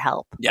Lord for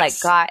help. Like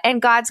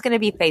God's going to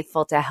be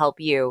faithful to help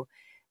you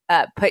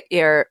put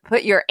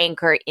your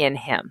anchor in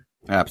him.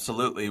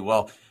 Absolutely.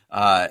 Well,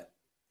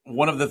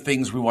 one of the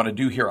things we want to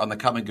do here on The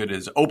Common Good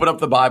is open up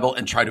the Bible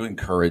and try to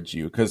encourage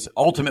you, because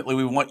ultimately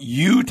we want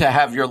you to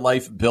have your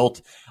life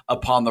built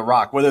upon the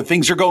rock, whether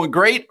things are going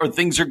great or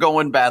things are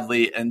going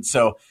badly. And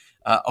so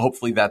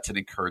hopefully that's an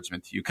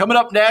encouragement to you. Coming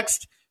up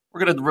next,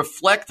 we're going to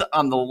reflect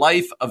on the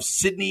life of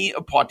Sidney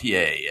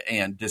Poitier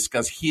and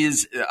discuss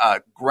his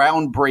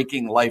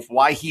groundbreaking life,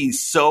 why he's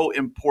so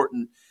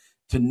important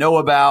to know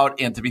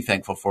about and to be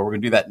thankful for. We're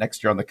going to do that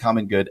next year on The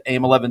Common Good,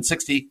 AM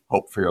 1160,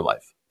 Hope for Your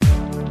Life.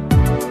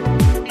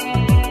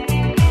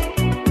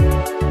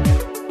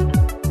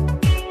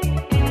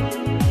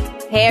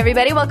 Hey,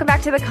 everybody. Welcome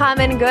back to The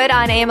Common Good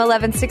on AM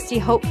 1160,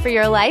 Hope for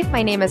Your Life.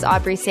 My name is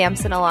Aubrey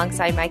Sampson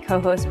alongside my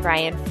co-host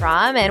Brian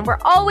Fromm, and we're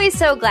always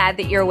so glad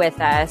that you're with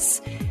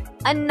us.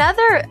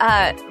 Another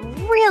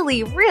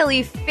really,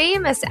 really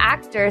famous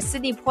actor,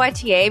 Sidney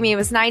Poitier. I mean, he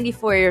was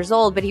 94 years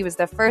old, but he was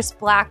the first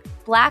black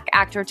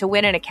actor to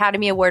win an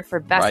Academy Award for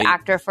Best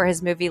Actor for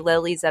his movie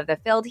Lilies of the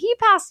Field. He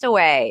passed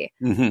away.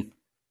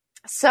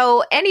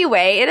 So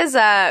anyway, it is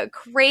a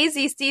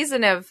crazy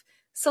season of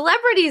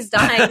celebrities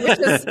dying, which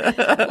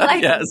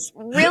is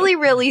really,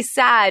 really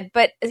sad.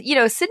 But, you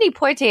know, Sidney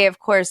Poitier, of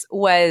course,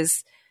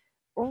 was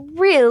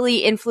really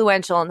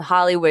influential in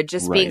Hollywood,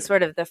 just being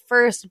sort of the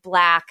first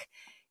black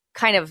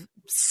kind of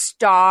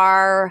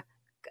star,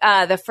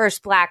 the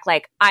first black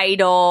like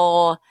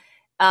idol,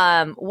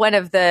 one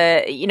of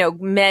the, you know,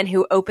 men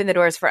who opened the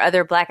doors for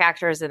other black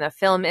actors in the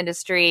film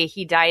industry.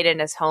 He died in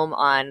his home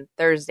on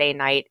Thursday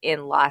night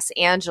in Los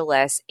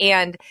Angeles.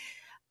 And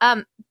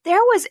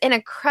there was an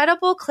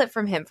incredible clip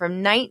from him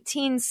from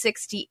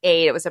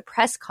 1968. It was a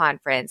press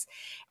conference.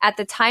 At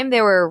the time,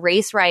 there were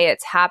race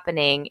riots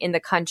happening in the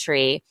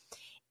country.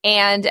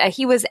 And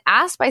he was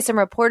asked by some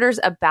reporters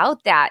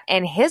about that.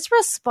 And his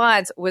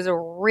response was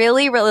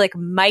really, really like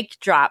mic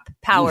drop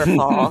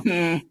powerful.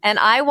 And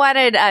I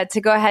wanted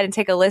to go ahead and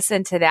take a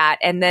listen to that.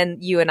 And then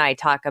you and I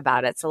talk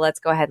about it. So let's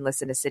go ahead and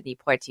listen to Sidney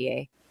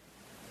Poitier.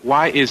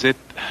 Why is it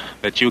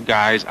that you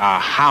guys are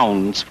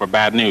hounds for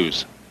bad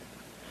news?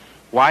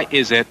 Why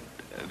is it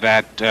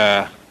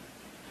that,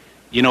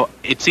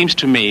 it seems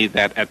to me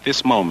that at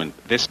this moment,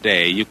 this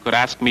day, you could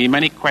ask me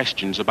many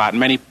questions about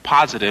many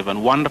positive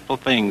and wonderful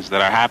things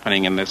that are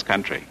happening in this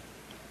country.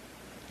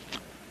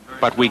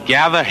 But we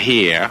gather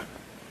here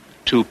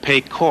to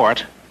pay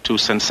court to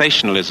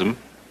sensationalism.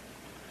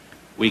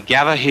 We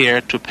gather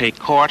here to pay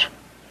court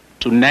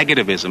to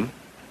negativism.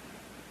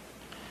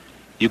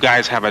 You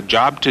guys have a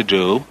job to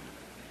do.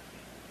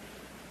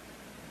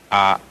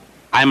 I'm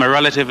a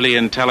relatively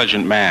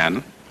intelligent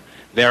man.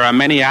 There are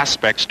many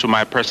aspects to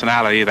my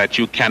personality that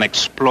you can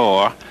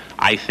explore,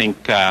 I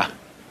think,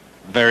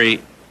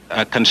 very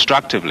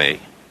constructively.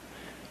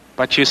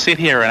 But you sit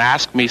here and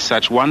ask me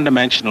such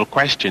one-dimensional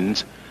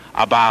questions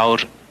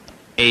about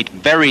a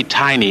very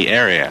tiny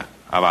area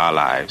of our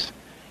lives.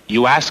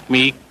 You ask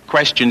me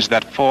questions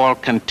that fall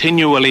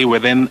continually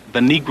within the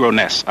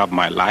Negro-ness of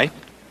my life.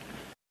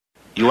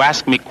 You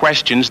ask me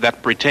questions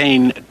that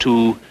pertain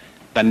to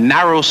the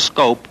narrow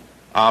scope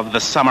of the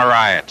summer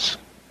riots.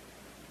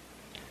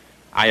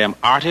 I am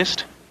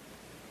artist,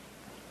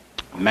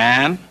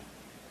 man,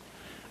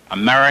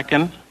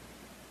 American,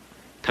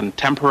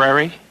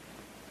 contemporary.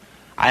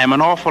 I am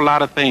an awful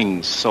lot of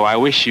things, so I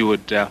wish you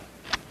would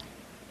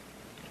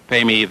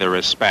pay me the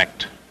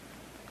respect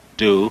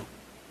due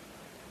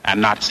and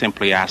not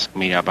simply ask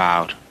me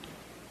about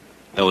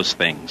those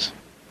things.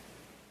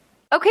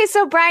 Okay,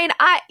 so Brian,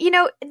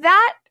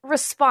 that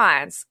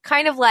response,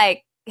 kind of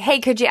like, hey,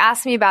 could you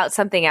ask me about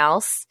something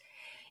else,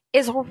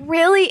 is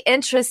really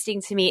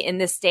interesting to me in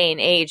this day and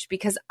age,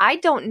 because I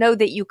don't know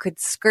that you could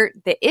skirt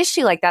the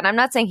issue like that. I'm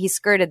not saying he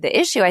skirted the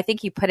issue. I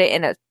think he put it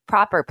in a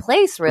proper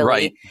place, really.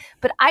 Right.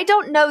 But I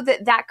don't know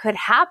that that could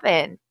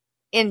happen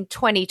in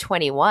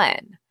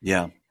 2021.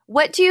 Yeah.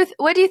 What do you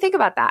think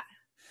about that?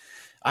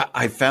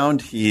 I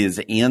found his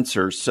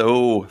answer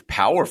so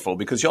powerful,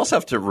 because you also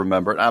have to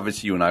remember, and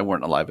obviously you and I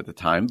weren't alive at the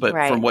time, but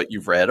right. from what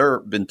you've read or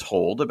been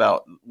told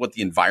about what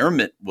the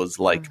environment was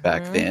like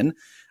back then,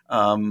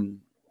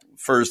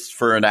 first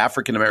for an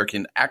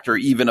African-American actor,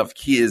 even of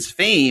his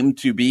fame,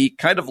 to be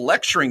kind of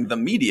lecturing the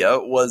media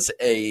was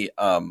a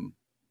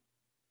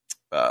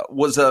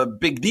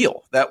big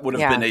deal. That would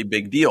have been a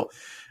big deal.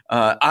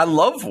 I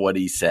love what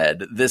he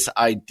said, this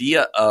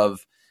idea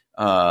of,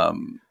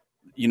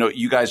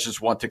 you guys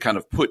just want to kind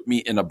of put me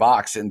in a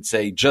box and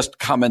say, just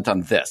comment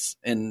on this.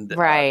 And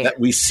that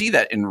we see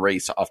that in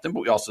race often,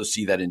 but we also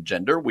see that in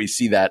gender. We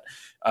see that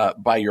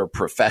by your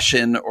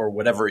profession or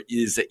whatever it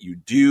is that you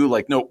do.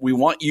 Like, no, we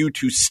want you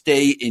to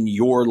stay in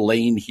your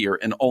lane here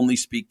and only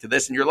speak to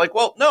this. And you're like,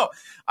 well, no,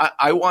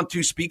 I want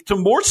to speak to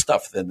more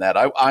stuff than that.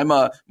 I'm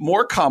a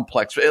more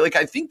complex. Like,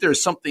 I think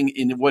there's something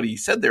in what he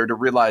said there to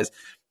realize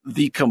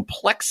the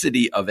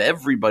complexity of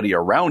everybody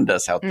around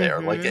us out there.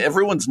 Mm-hmm. Like,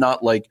 everyone's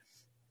not like,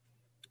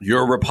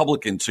 you're a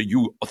Republican, so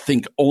you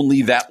think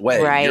only that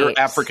way. Right. You're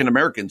African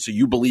American, so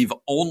you believe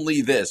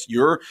only this.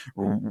 You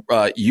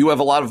have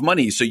a lot of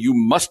money, so you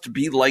must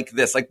be like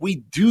this. Like, we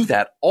do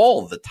that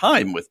all the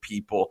time with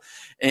people.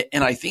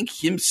 And I think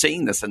him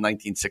saying this in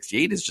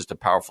 1968 is just a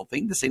powerful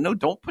thing to say, no,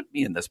 don't put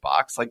me in this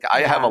box. Like,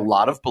 I have a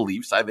lot of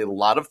beliefs. I have a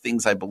lot of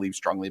things I believe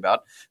strongly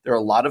about. There are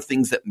a lot of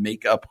things that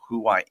make up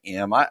who I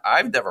am.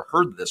 I've never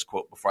heard this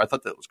quote before. I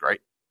thought that was great.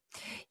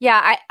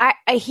 Yeah,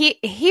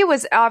 he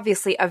was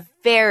obviously a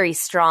very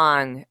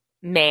strong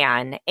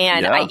man,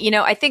 and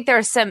I think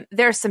there's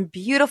some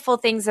beautiful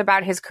things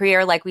about his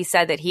career, like we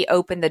said, that he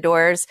opened the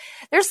doors.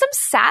 There's some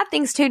sad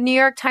things too.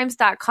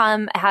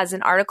 NewYorkTimes.com has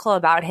an article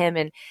about him,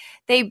 and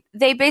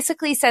they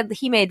basically said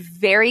he made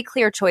very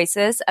clear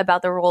choices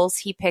about the roles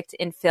he picked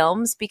in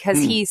films, because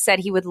he said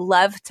he would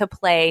love to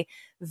play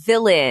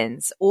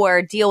villains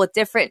or deal with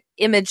different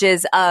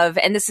images of,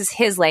 and this is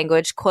his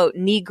language, quote,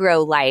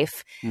 Negro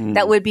life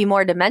that would be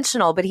more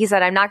dimensional. But he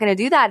said, I'm not going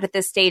to do that at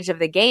this stage of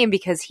the game,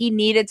 because he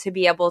needed to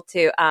be able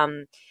to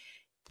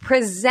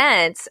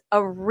present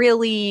a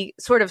really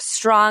sort of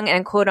strong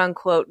and quote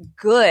unquote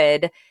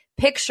good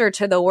picture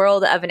to the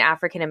world of an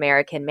African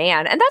American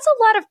man. And that's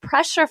a lot of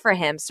pressure for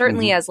him,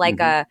 certainly as like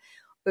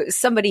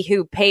somebody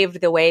who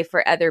paved the way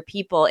for other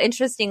people.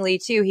 Interestingly,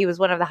 too, he was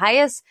one of the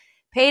highest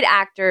paid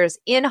actors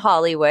in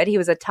Hollywood. He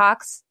was a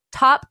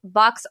top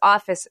box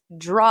office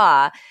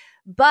draw,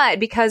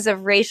 but because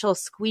of racial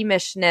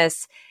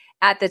squeamishness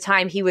at the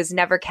time, he was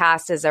never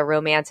cast as a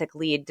romantic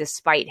lead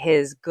despite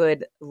his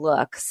good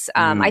looks.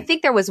 I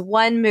think there was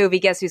one movie,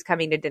 Guess Who's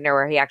Coming to Dinner,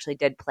 where he actually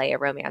did play a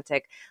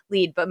romantic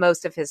lead, but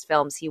most of his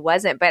films he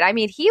wasn't. But I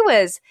mean, he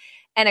was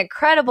an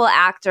incredible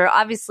actor,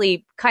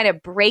 obviously kind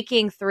of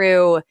breaking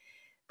through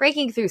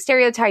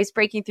stereotypes,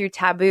 breaking through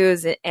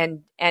taboos,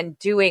 and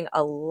doing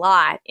a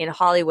lot in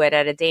Hollywood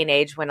at a day and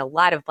age when a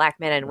lot of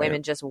Black men and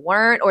women just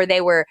weren't, or they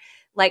were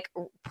like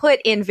put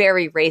in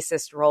very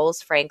racist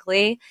roles,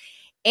 frankly.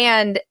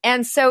 And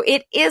so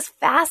it is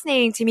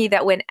fascinating to me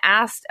that when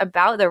asked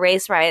about the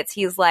race riots,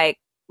 he's like,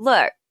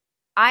 look,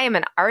 I am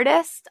an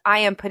artist. I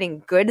am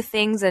putting good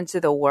things into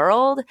the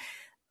world.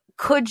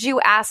 Could you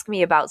ask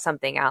me about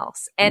something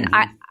else? And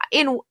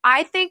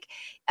I think,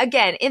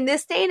 again, in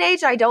this day and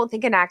age, I don't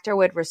think an actor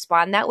would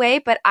respond that way,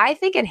 but I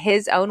think in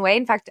his own way,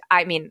 in fact,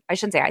 I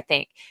shouldn't say I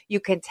think, you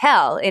can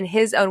tell in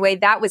his own way,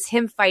 that was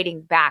him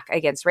fighting back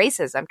against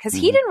racism because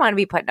he didn't want to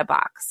be put in a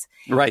box.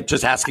 Right.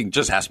 Just ask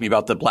me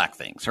about the black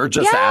things, or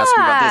just ask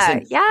me about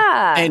this.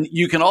 And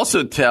you can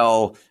also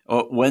tell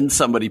when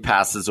somebody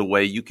passes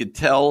away, you could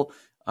tell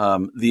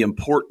the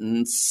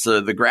importance,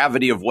 the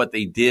gravity of what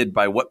they did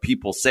by what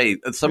people say.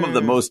 Some of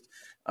the most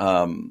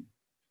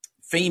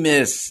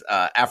famous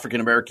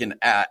African-American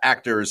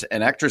actors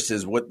and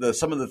actresses,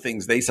 some of the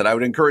things they said. I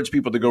would encourage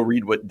people to go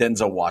read what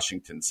Denzel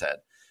Washington said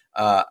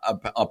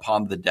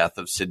upon the death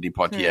of Sidney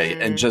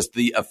Poitier, and just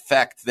the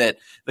effect that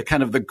the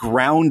kind of the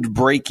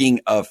groundbreaking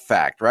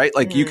effect, right?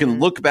 Like you can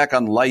look back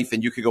on life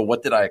and you could go,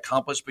 what did I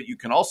accomplish? But you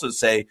can also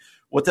say,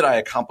 what did I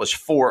accomplish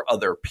for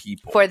other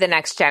people? For the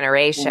next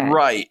generation.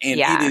 Right. And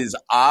it is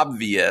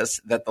obvious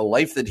that the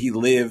life that he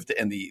lived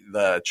and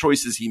the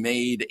choices he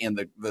made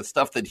and the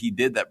stuff that he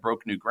did that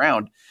broke new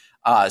ground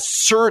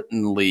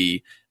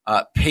certainly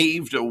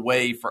paved a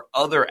way for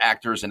other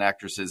actors and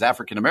actresses,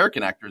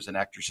 African-American actors and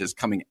actresses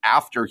coming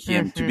after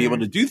him to be able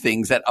to do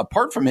things that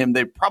apart from him,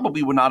 they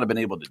probably would not have been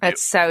able to do.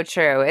 That's so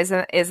true.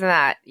 Isn't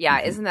that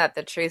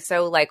the truth?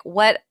 So like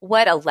what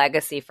a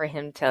legacy for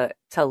him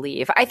to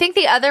leave. I think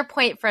the other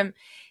point from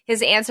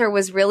his answer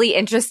was really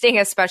interesting,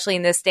 especially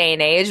in this day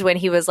and age when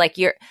he was like,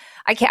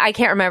 I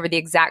can't remember the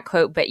exact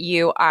quote, but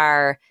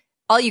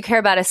all you care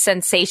about is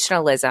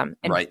sensationalism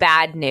and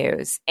bad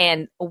news.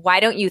 And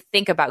why don't you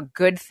think about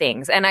good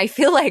things? And I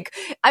feel like,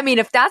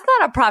 if that's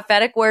not a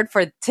prophetic word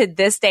to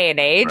this day and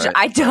age,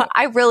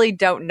 I really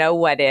don't know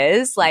what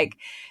is. Like,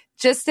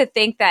 just to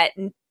think that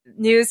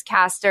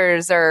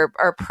newscasters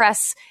or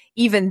press,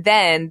 even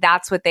then,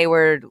 that's what they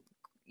were,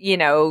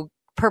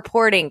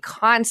 purporting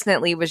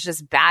constantly was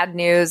just bad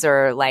news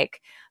or like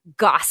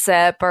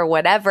gossip or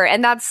whatever.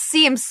 And that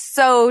seems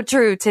so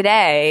true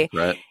today.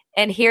 Right.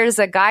 And here's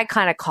a guy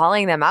kind of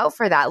calling them out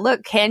for that.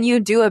 Look, can you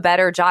do a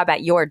better job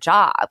at your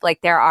job? Like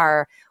there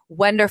are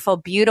wonderful,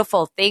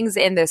 beautiful things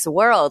in this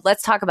world.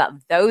 Let's talk about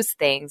those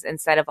things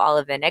instead of all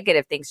of the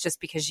negative things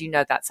just because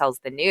that sells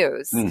the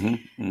news.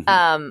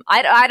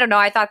 I don't know.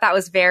 I thought that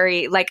was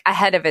very like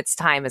ahead of its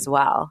time as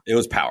well. It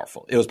was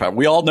powerful.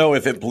 We all know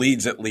if it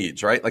bleeds, it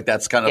leads, right? Like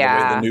that's kind of the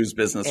way the news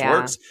business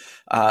works.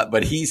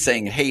 But he's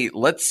saying, hey,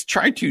 let's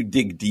try to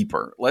dig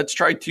deeper. Let's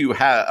try to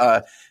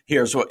have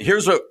here's what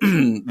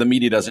the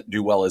media doesn't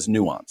do well is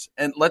nuance.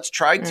 And let's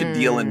try to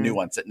deal in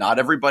nuance. That not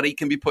everybody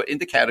can be put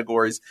into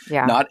categories.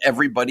 Yeah. Not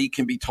everybody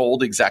can be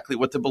told exactly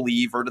what to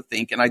believe or to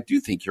think. And I do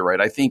think you're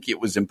right. I think it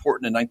was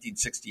important in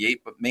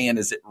 1968, but man,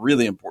 is it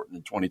really important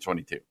in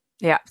 2022.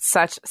 Yeah,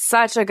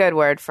 such a good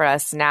word for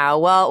us now.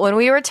 Well, when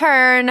we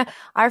return,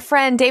 our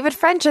friend David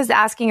French is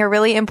asking a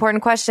really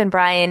important question,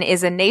 Brian.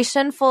 Is a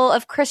nation full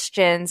of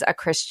Christians a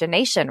Christian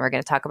nation? We're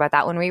going to talk about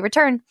that when we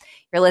return.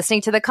 You're listening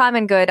to The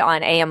Common Good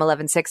on AM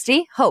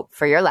 1160. Hope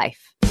for your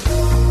life.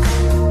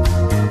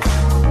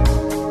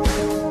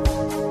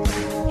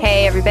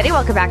 Hey, everybody.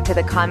 Welcome back to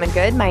The Common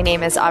Good. My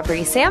name is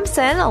Aubrey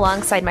Sampson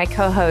alongside my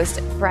co-host,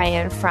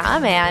 Brian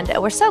Fromm, and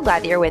we're so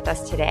glad that you're with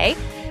us today.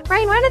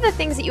 Brian, one of the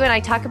things that you and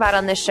I talk about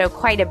on this show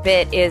quite a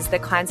bit is the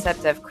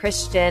concept of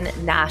Christian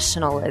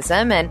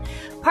nationalism. And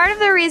part of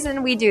the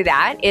reason we do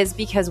that is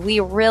because we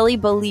really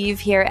believe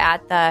here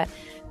at the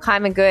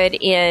Common Good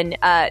in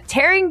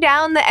tearing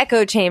down the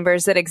echo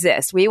chambers that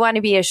exist. We want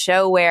to be a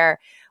show where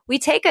we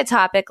take a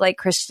topic like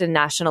Christian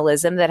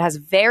nationalism that has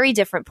very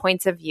different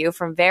points of view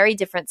from very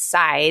different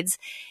sides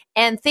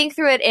and think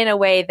through it in a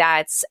way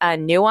that's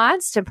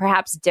nuanced and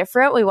perhaps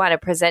different. We want to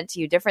present to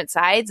you different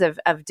sides of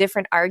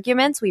different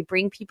arguments. We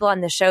bring people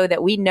on the show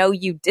that we know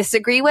you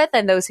disagree with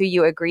and those who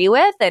you agree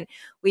with. And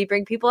we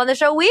bring people on the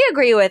show we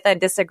agree with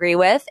and disagree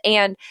with.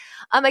 And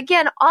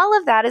again, all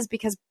of that is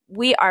because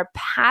we are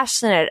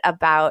passionate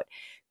about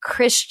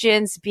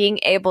Christians being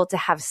able to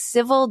have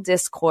civil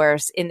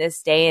discourse in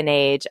this day and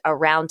age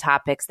around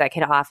topics that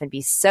can often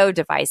be so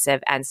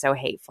divisive and so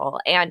hateful.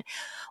 And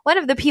one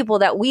of the people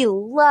that we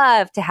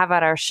love to have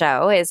on our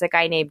show is a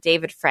guy named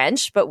David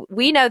French, but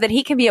we know that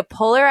he can be a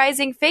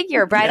polarizing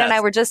figure. Brian and I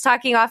were just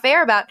talking off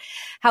air about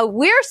how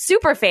we're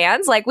super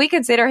fans. Like we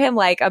consider him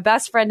like a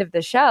best friend of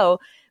the show,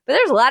 but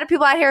there's a lot of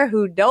people out here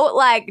who don't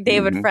like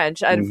David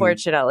French,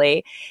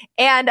 unfortunately.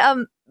 And,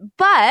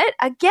 but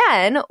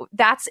again,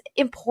 that's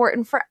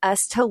important for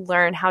us to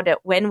learn how to,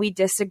 when we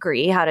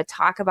disagree, how to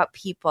talk about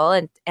people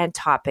and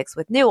topics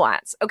with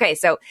nuance. Okay,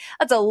 so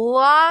that's a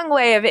long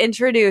way of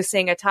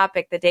introducing a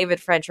topic that David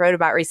French wrote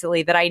about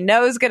recently that I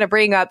know is going to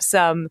bring up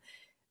some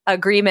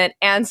agreement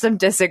and some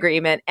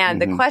disagreement.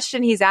 And the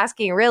question he's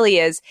asking really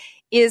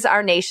is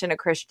our nation a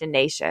Christian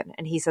nation?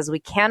 And he says we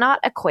cannot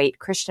equate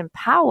Christian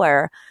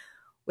power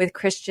with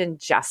Christian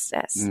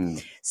justice.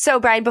 So,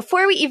 Brian,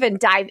 before we even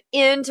dive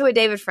into what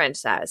David French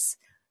says,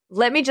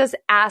 let me just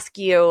ask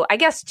you, I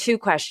guess, two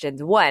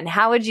questions. One,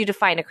 how would you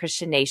define a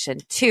Christian nation?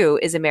 Two,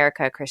 is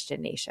America a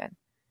Christian nation?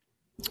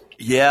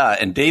 Yeah,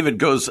 and David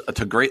goes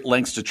to great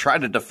lengths to try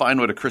to define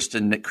what a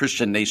Christian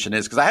nation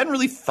is, because I hadn't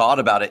really thought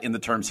about it in the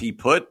terms he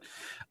put.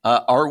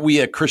 Are we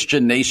a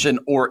Christian nation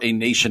or a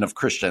nation of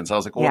Christians? I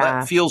was like, well,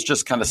 that feels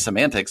just kind of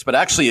semantics, but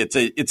actually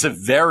it's a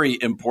very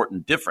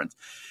important difference.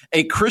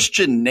 A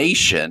Christian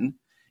nation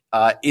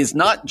is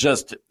not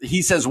just,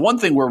 he says one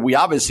thing where we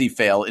obviously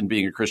fail in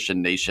being a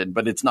Christian nation,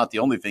 but it's not the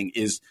only thing,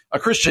 is a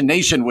Christian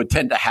nation would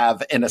tend to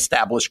have an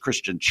established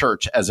Christian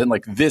church, as in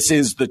like, this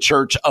is the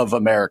Church of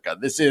America.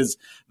 This is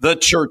the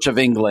Church of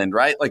England,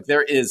 right? Like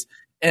there is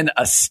an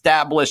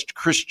established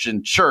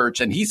Christian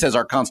church. And he says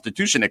our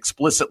Constitution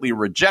explicitly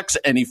rejects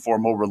any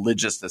formal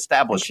religious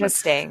establishment.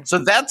 Interesting. So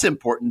that's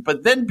important.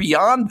 But then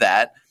beyond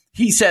that,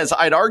 he says,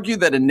 I'd argue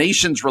that a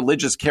nation's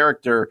religious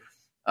character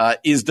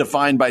is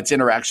defined by its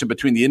interaction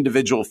between the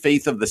individual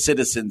faith of the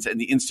citizens and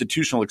the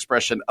institutional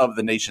expression of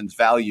the nation's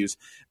values.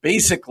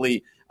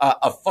 Basically,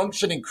 a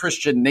functioning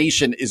Christian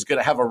nation is going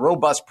to have a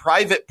robust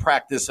private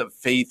practice of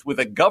faith with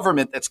a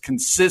government that's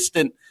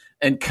consistent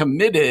and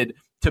committed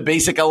to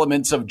basic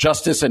elements of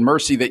justice and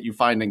mercy that you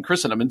find in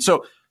Christendom. And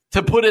so,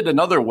 to put it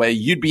another way,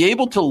 you'd be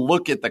able to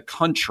look at the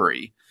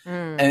country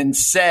and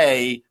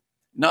say,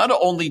 not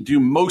only do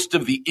most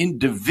of the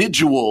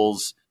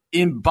individuals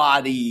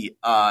embody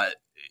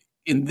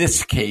in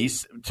this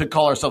case, to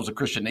call ourselves a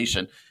Christian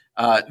nation,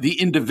 the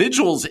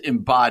individuals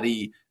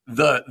embody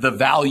the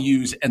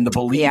values and the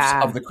beliefs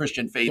of the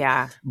Christian faith.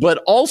 Yeah.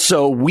 But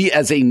also we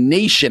as a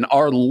nation,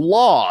 our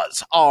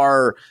laws,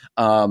 our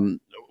the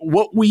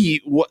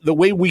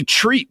way we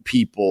treat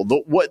people,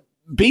 what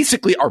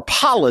basically our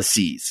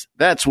policies,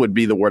 that's would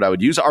be the word I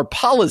would use. Our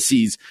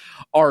policies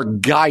are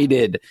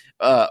guided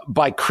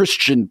by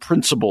Christian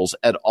principles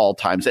at all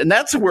times. And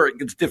that's where it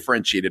gets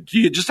differentiated.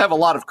 You just have a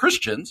lot of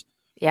Christians.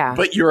 Yeah.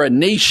 But you're a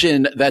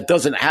nation that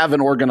doesn't have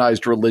an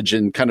organized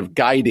religion kind of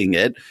guiding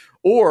it.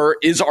 Or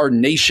is our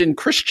nation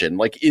Christian?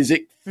 Like, is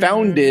it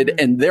founded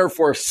and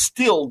therefore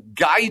still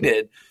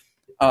guided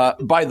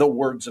by the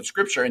words of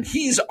Scripture? And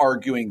he's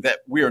arguing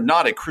that we are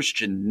not a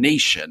Christian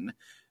nation,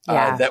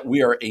 that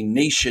we are a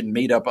nation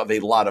made up of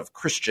a lot of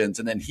Christians.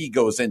 And then he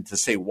goes in to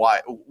say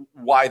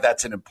why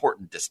that's an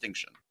important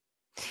distinction.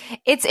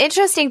 It's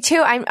interesting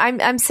too.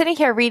 I'm sitting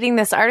here reading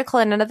this article,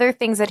 and another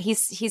things that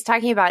he's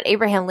talking about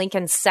Abraham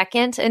Lincoln's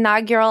second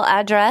inaugural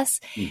address,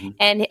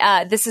 and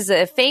this is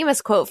a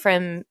famous quote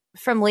from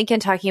Lincoln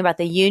talking about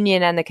the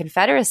Union and the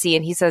Confederacy,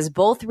 and he says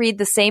both read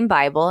the same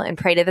Bible and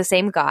pray to the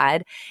same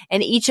God,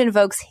 and each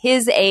invokes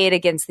his aid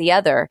against the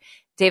other.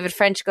 David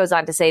French goes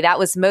on to say that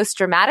was most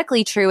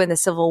dramatically true in the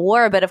Civil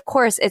War, but of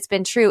course it's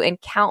been true in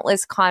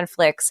countless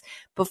conflicts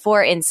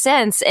before and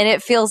since. And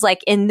it feels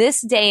like in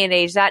this day and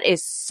age, that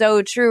is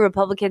so true.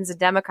 Republicans and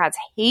Democrats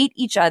hate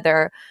each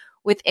other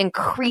with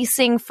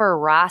increasing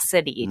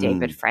ferocity,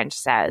 David French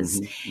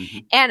says.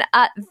 And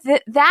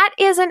that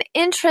is an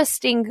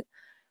interesting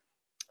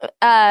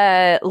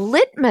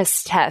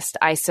litmus test,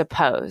 I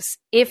suppose.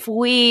 If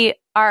we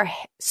are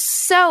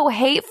so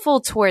hateful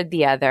toward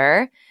the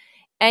other,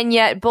 and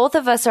yet both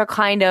of us are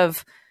kind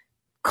of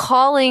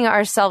calling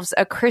ourselves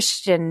a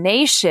Christian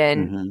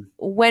nation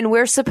when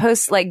we're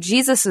supposed, like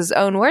Jesus'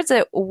 own words,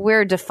 that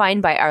we're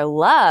defined by our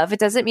love. It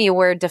doesn't mean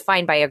we're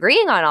defined by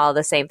agreeing on all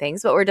the same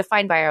things, but we're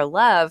defined by our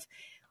love.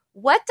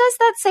 What does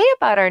that say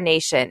about our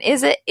nation?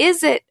 Is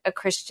it a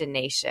Christian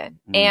nation?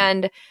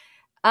 And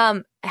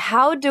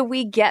how do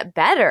we get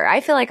better?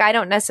 I feel like I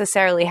don't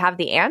necessarily have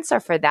the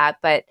answer for that,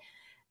 but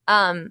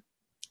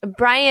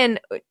Brian,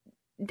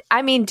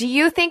 I mean, do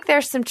you think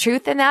there's some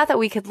truth in that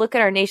we could look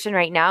at our nation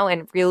right now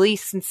and really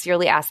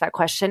sincerely ask that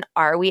question?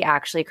 Are we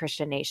actually a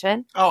Christian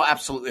nation? Oh,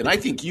 absolutely. And I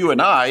think you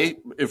and I,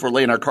 if we're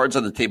laying our cards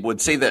on the table,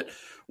 would say that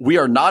we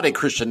are not a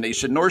Christian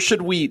nation, nor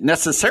should we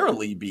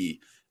necessarily be.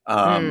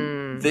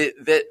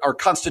 That our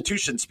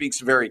Constitution speaks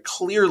very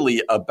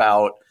clearly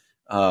about,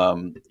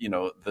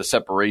 the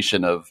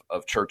separation of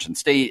church and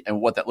state and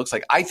what that looks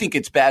like. I think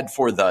it's bad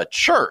for the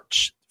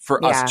church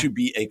for us to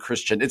be a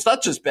Christian. It's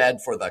not just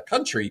bad for the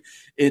country,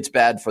 it's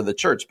bad for the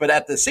church. But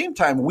at the same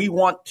time, we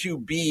want to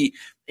be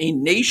a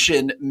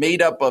nation made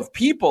up of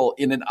people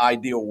in an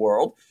ideal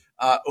world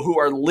who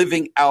are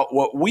living out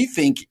what we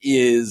think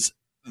is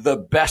the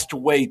best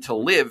way to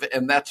live,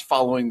 and that's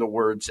following the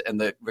words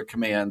and the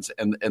commands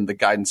and the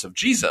guidance of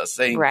Jesus.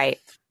 Saying, right.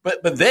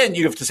 But then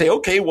you have to say,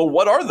 okay, well,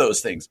 what are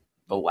those things?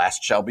 The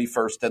last shall be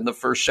first and the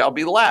first shall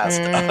be last.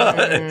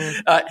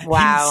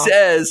 Wow.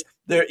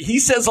 He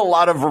says a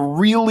lot of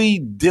really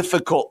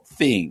difficult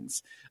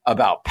things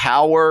about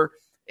power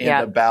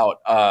and about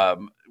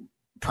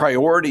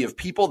priority of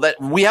people that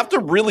we have to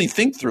really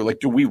think through. Like,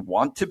 do we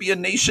want to be a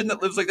nation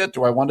that lives like that?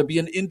 Do I want to be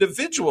an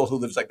individual who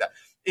lives like that?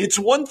 It's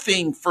one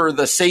thing for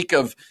the sake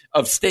of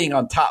staying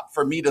on top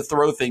for me to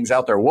throw things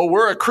out there. Well,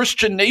 we're a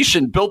Christian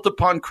nation built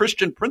upon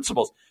Christian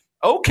principles.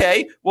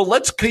 Okay, well,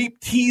 let's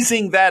keep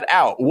teasing that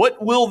out.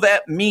 What will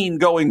that mean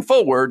going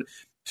forward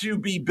to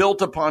be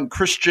built upon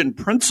Christian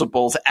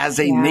principles as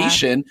a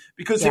nation,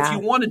 because if you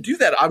want to do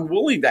that, I'm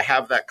willing to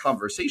have that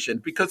conversation,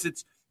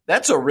 because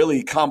that's a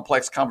really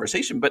complex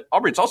conversation. But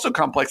Aubrey, it's also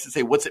complex to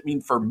say, what's it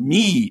mean for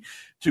me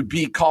to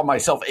call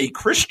myself a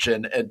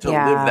Christian and to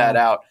live that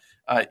out?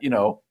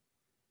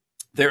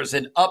 There's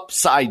an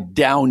upside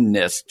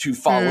downness to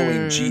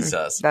following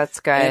Jesus.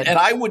 That's good. And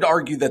I would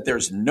argue that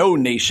there's no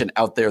nation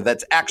out there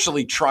that's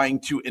actually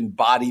trying to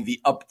embody the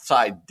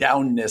upside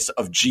downness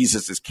of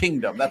Jesus's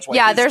kingdom. That's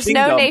why there's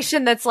no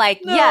nation that's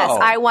like, yes,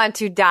 I want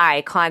to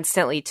die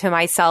constantly to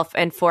myself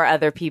and for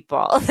other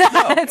people.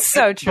 That's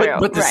so true.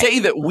 But to say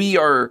that we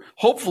are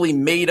hopefully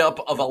made up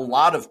of a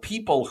lot of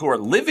people who are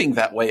living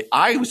that way,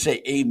 I would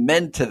say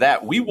amen to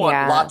that. We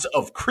want lots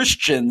of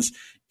Christians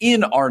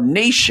in our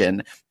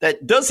nation.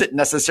 That doesn't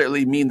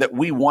necessarily mean that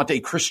we want a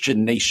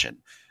Christian nation.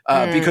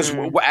 Because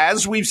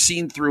as we've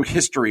seen through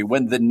history,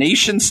 when the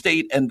nation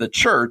state and the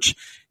church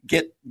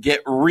get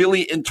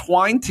really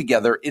entwined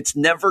together, it's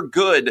never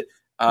good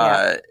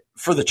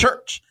for the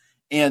church.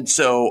 And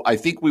so I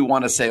think we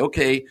want to say,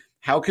 okay,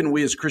 how can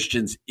we as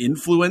Christians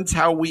influence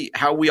how we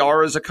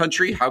are as a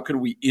country? How can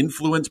we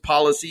influence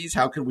policies?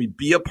 How can we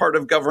be a part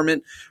of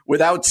government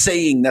without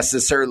saying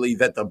necessarily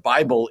that the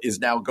Bible is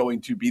now going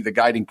to be the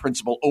guiding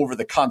principle over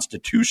the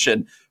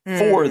Constitution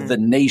for the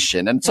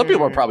nation? And some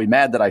people are probably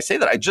mad that I say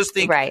that. I just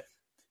think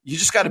you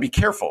just got to be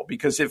careful,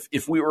 because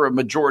if we were a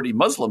majority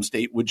Muslim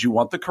state, would you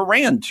want the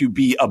Quran to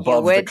be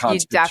above the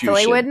Constitution? You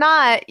definitely would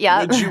not. Yeah.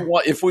 Would you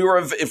want, if we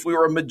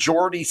were a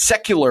majority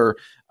secular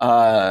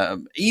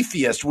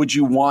atheist, would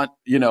you want,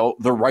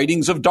 the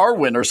writings of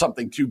Darwin or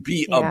something to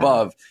be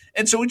above?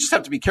 And so we just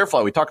have to be careful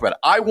how we talk about it.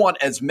 I want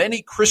as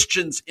many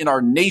Christians in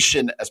our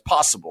nation as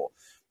possible.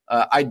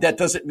 That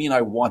doesn't mean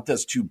I want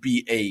us to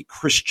be a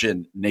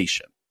Christian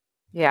nation.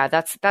 Yeah,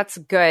 that's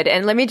good.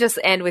 And let me just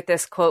end with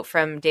this quote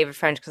from David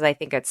French, because I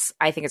think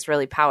it's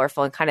really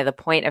powerful and kind of the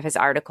point of his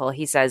article.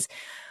 He says,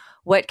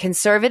 "What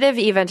conservative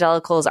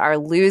evangelicals are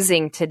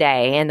losing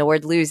today," and the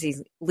word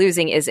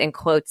losing is in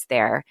quotes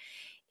there,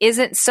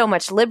 "isn't so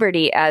much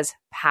liberty as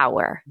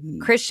power.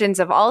 Christians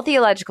of all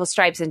theological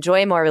stripes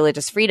enjoy more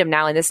religious freedom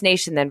now in this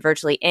nation than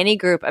virtually any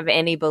group of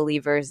any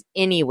believers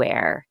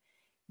anywhere.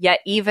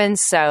 Yet even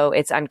so,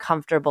 it's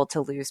uncomfortable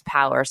to lose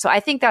power." So I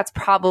think that's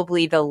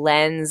probably the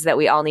lens that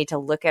we all need to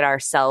look at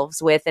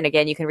ourselves with. And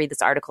again, you can read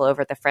this article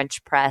over at the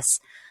French Press.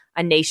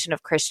 A nation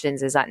of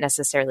Christians is not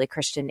necessarily a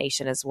Christian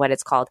nation, is what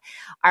it's called.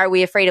 Are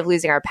we afraid of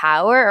losing our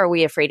power, or are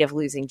we afraid of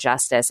losing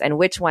justice? And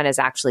which one is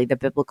actually the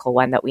biblical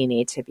one that we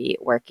need to be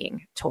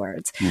working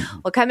towards?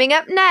 Well, coming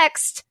up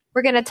next,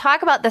 we're going to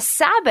talk about the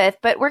Sabbath,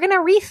 but we're going to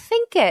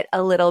rethink it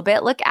a little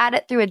bit, look at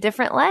it through a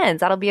different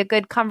lens. That'll be a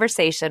good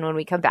conversation when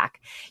we come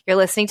back. You're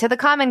listening to The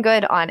Common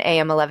Good on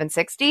AM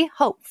 1160.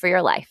 Hope for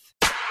your life.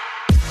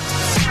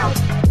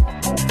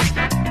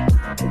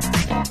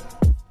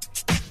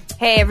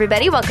 Hey,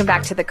 everybody. Welcome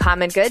back to The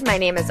Common Good. My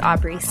name is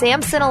Aubrey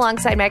Sampson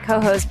alongside my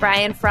co-host,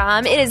 Brian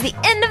Fromm. It is the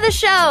end of the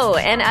show.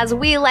 And as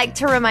we like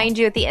to remind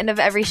you at the end of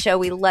every show,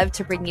 we love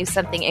to bring you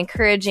something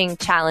encouraging,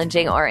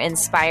 challenging, or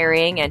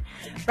inspiring. And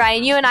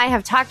Brian, you and I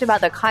have talked about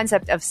the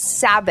concept of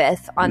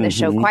Sabbath on the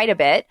show quite a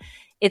bit.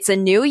 It's a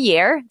new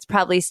year. It's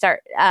probably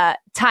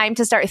time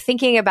to start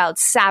thinking about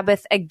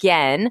Sabbath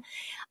again.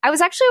 I was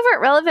actually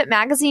over at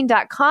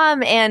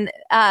relevantmagazine.com, and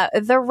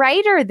the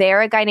writer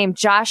there, a guy named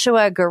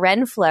Joshua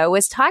Garenflo,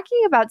 was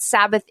talking about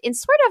Sabbath in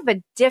sort of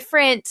a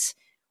different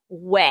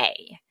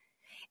way.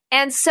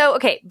 And so,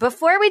 okay,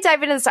 before we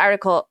dive into this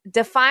article,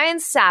 define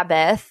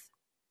Sabbath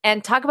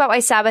and talk about why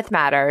Sabbath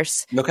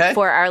matters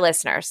for our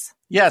listeners.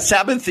 Yeah,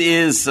 Sabbath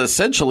is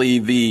essentially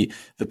the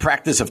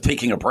practice of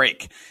taking a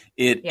break.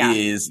 It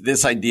is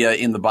this idea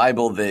in the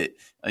Bible that,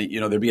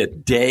 there'd be a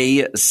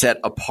day set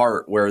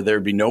apart where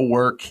there'd be no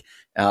work.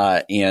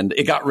 And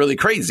it got really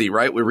crazy,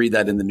 right? We read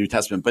that in the New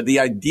Testament. But the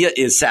idea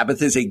is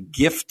Sabbath is a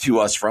gift to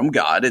us from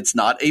God. It's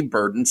not a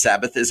burden.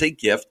 Sabbath is a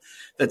gift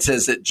that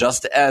says that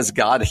just as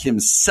God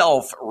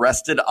himself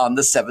rested on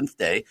the seventh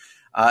day,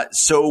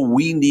 so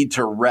we need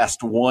to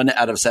rest 1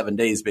 out of 7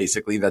 days,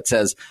 basically, that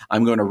says,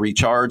 I'm going to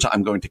recharge.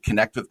 I'm going to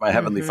connect with my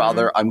Heavenly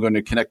Father. I'm going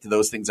to connect to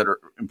those things that are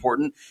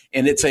important.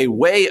 And it's a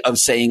way of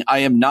saying, I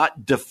am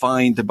not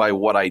defined by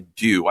what I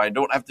do. I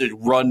don't have to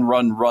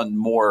run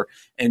more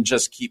and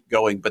just keep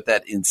going, but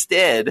that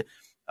instead,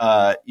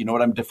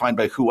 I'm defined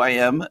by who I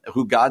am,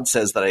 who God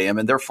says that I am,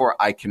 and therefore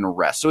I can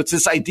rest. So it's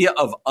this idea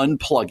of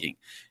unplugging.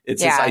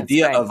 It's this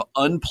idea of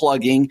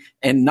unplugging,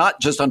 and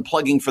not just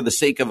unplugging for the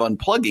sake of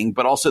unplugging,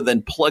 but also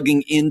then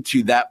plugging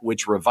into that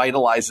which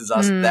revitalizes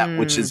us, that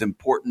which is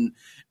important,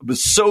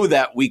 so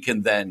that we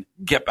can then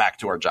get back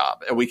to our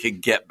job and we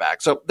can get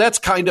back. So that's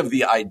kind of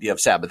the idea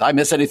of Sabbath. I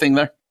miss anything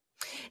there?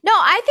 No,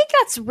 I think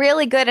that's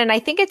really good. And I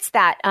think it's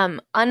that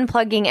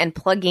unplugging and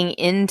plugging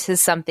into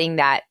something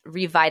that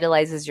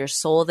revitalizes your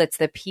soul. That's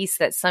the piece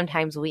that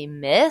sometimes we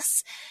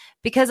miss,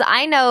 Because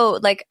I know,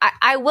 like,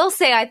 I will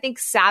say, I think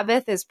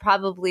Sabbath is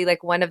probably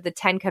like one of the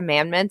 10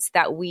 commandments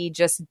that we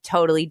just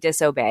totally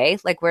disobey.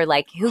 Like, we're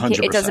like,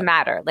 it doesn't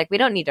matter. Like, we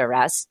don't need to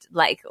rest.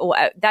 Like,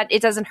 that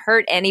it doesn't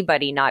hurt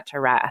anybody not to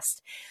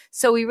rest.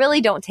 So we really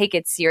don't take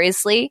it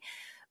seriously.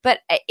 But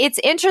it's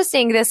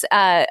interesting, this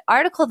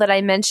article that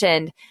I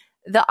mentioned,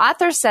 the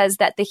author says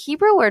that the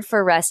Hebrew word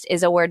for rest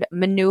is a word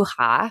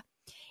menuha.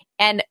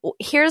 And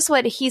here's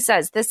what he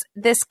says.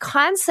 This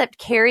concept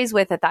carries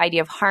with it the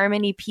idea of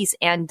harmony, peace,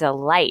 and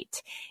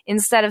delight.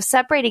 Instead of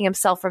separating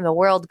himself from the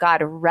world,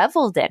 God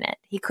reveled in it.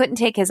 He couldn't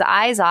take his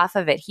eyes off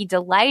of it. He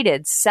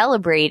delighted,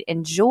 celebrated,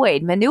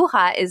 enjoyed.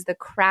 Menuha is the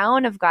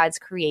crown of God's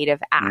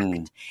creative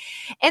act.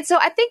 And so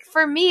I think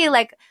for me,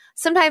 like,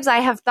 sometimes I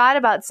have thought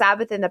about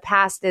Sabbath in the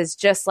past as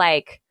just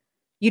like,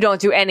 you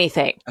don't do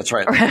anything. That's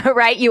right.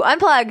 Right? You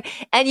unplug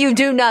and you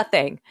do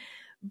nothing.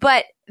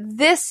 But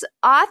this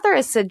author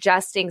is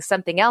suggesting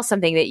something else,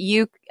 something that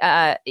you,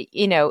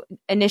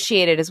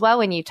 initiated as well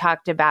when you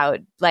talked about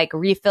like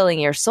refilling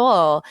your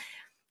soul.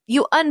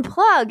 You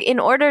unplug in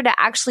order to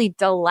actually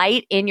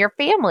delight in your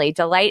family,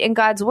 delight in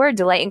God's word,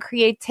 delight in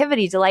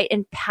creativity, delight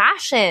in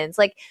passions.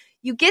 Like,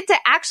 you get to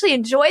actually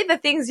enjoy the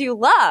things you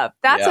love.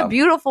 That's a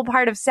beautiful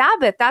part of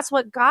Sabbath. That's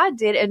what God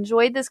did,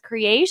 enjoyed this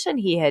creation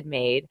he had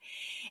made.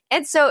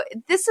 And so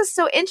this is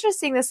so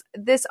interesting.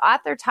 This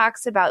author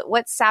talks about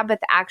what Sabbath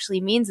actually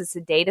means. It's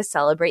a day to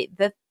celebrate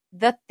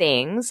the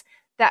things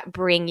that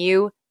bring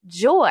you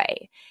joy.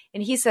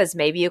 And he says,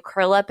 maybe you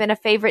curl up in a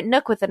favorite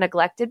nook with a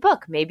neglected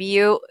book. Maybe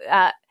you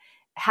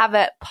have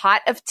a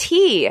pot of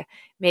tea.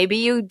 Maybe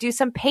you do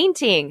some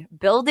painting,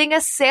 building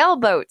a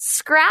sailboat,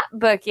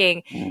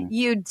 scrapbooking.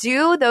 You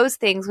do those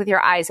things with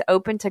your eyes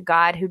open to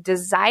God who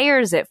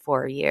desires it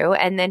for you.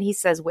 And then he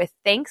says, with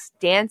thanks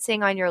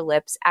dancing on your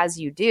lips as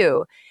you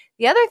do.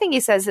 The other thing he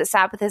says that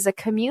Sabbath is a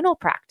communal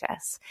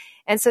practice.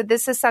 And so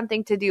this is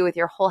something to do with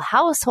your whole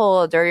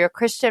household or your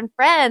Christian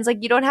friends.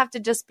 Like, you don't have to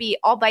just be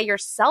all by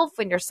yourself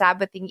when you're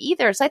Sabbathing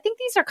either. So I think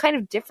these are kind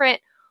of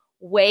different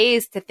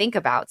ways to think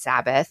about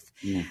Sabbath.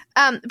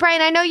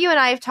 Brian, I know you and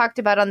I have talked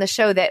about on the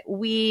show that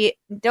we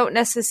don't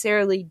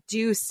necessarily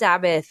do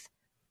Sabbath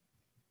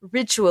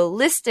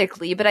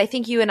ritualistically, but I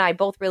think you and I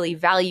both really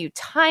value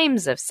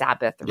times of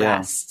Sabbath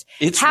rest.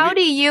 How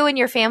do you and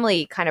your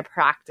family kind of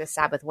practice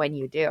Sabbath when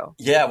you do?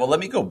 Yeah, well, let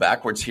me go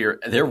backwards here.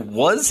 There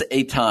was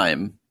a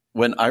time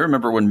when I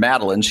remember when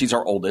Madeline, she's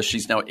our oldest,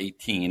 she's now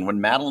 18,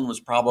 when Madeline was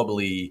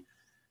probably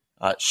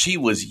she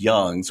was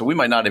young, so we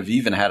might not have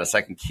even had a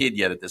second kid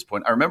yet at this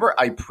point. I remember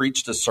I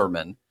preached a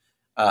sermon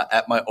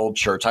at my old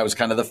church. I was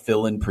kind of the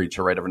fill-in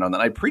preacher right every now and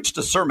then. I preached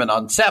a sermon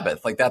on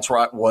Sabbath. Like, that's where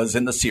I was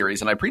in the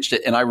series, and I preached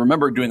it. And I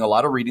remember doing a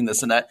lot of reading,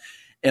 this and that,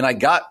 and I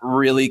got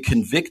really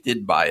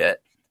convicted by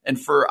it. And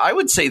for, I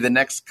would say, the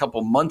next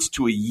couple months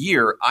to a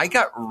year, I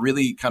got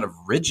really kind of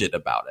rigid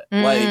about it.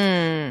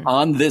 Like,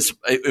 on this,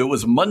 it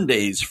was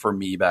Mondays for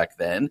me back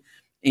then.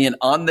 And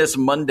on this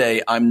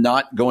Monday, I'm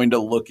not going to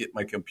look at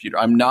my computer.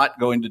 I'm not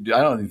going to do,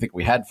 I don't even think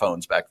we had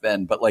phones back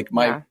then, but like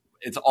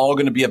it's all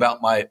going to be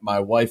about my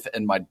wife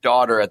and my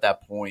daughter at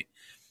that point.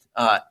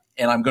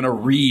 And I'm going to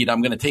read.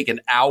 I'm going to take an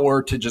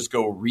hour to just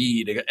go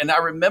read. And I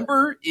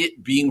remember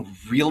it being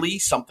really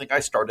something I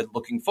started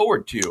looking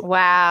forward to.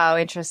 Wow,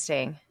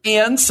 interesting.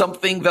 And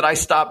something that I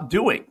stopped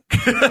doing.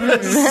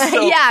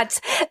 I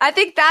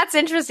think that's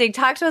interesting.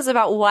 Talk to us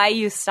about why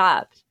you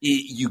stopped.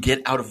 You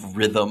get out of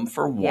rhythm,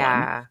 for one.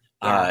 Yeah.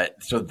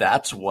 So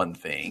that's one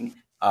thing.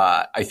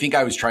 I think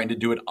I was trying to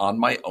do it on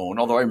my own,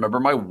 although I remember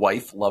my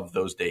wife loved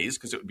those days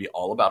because it would be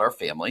all about our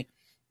family.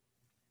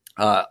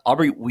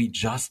 Aubrey, we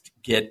just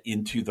get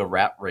into the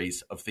rat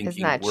race of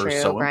thinking we're true,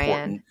 so Brian?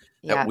 important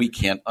that we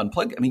can't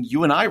unplug. I mean,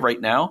 you and I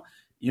right now,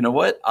 you know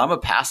what? I'm a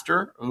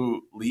pastor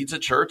who leads a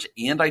church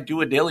and I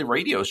do a daily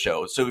radio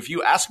show. So if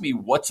you ask me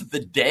what's the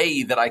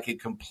day that I can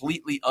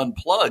completely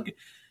unplug,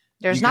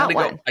 there's not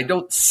one. I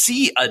don't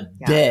see a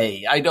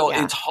day. I don't.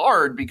 It's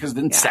hard because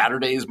then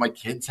Saturdays my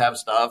kids have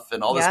stuff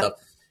and all this stuff.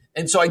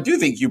 And so I do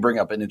think you bring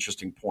up an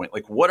interesting point.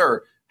 Like,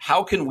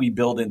 how can we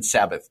build in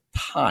Sabbath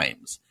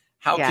times?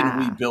 How can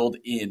we build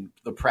in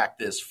the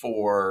practice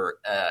for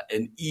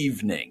an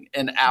evening,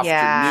 an afternoon?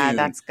 Yeah,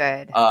 that's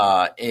good.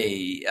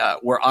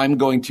 Where I'm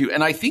going to,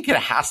 and I think it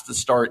has to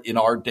start in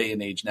our day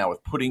and age now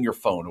with putting your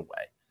phone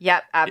away.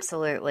 Yep,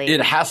 absolutely.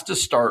 It has to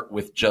start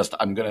with just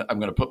I'm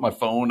gonna put my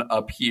phone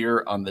up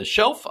here on the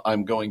shelf.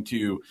 I'm not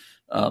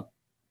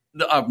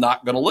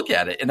going to look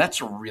at it, and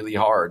that's really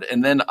hard.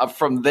 And then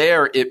from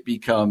there, it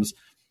becomes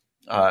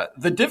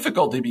the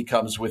difficulty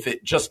becomes with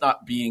it just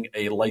not being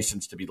a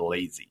license to be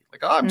lazy.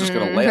 Like, I'm just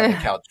going to lay on the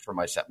couch for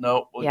myself.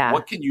 No,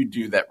 what can you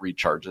do that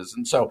recharges?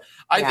 And so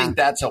I think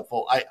that's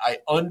helpful. I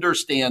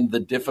understand the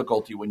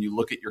difficulty when you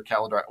look at your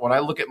calendar. When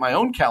I look at my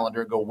own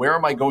calendar and go, where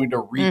am I going to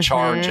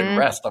recharge and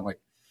rest? I'm like,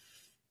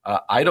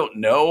 I don't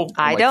know.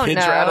 My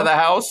kids are out of the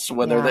house.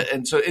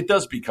 And so it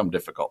does become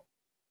difficult.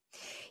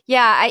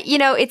 Yeah,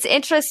 it's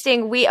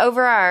interesting. We,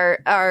 over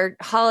our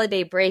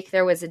holiday break,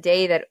 there was a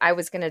day that I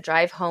was going to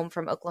drive home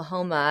from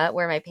Oklahoma,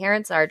 where my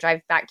parents are,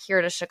 drive back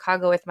here to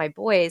Chicago with my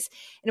boys.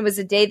 And it was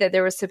a day that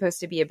there was supposed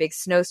to be a big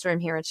snowstorm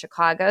here in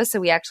Chicago. So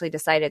we actually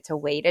decided to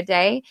wait a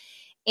day.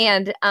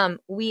 And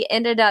we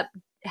ended up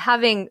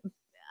having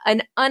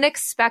an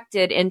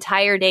unexpected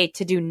entire day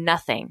to do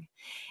nothing.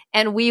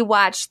 And we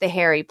watched the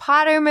Harry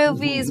Potter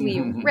movies.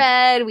 We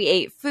read, we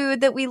ate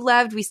food that we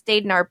loved. We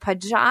stayed in our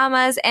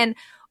pajamas. And,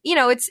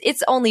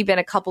 it's only been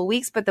a couple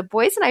weeks, but the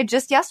boys and I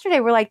just yesterday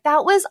were like,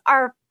 that was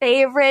our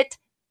favorite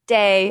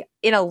day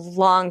in a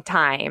long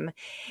time,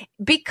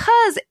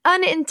 because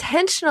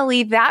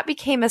unintentionally that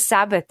became a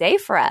Sabbath day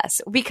for us,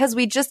 because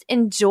we just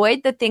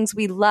enjoyed the things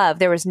we love.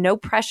 There was no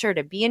pressure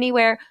to be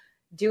anywhere,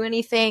 do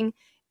anything.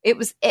 It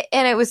was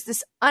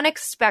this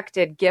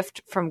unexpected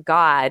gift from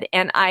God.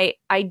 And I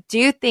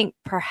do think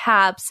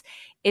perhaps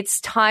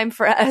it's time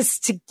for us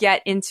to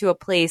get into a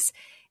place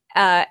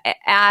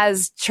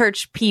as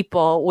church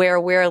people where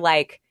we're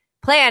like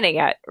planning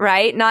it,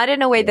 right? Not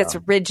in a way that's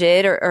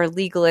rigid or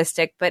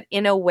legalistic, but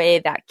in a way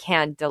that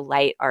can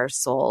delight our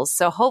souls.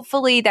 So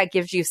hopefully that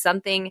gives you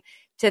something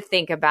to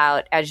think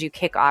about as you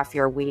kick off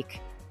your week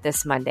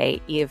this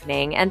Monday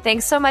evening. And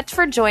thanks so much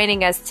for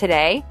joining us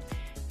today.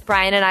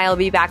 Brian and I will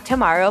be back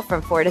tomorrow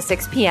from 4 to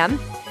 6 p.m.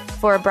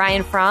 For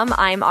Brian Fromm,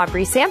 I'm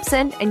Aubrey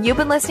Sampson, and you've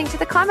been listening to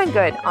The Common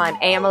Good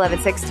on AM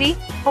 1160.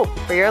 Hope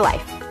for your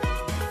life.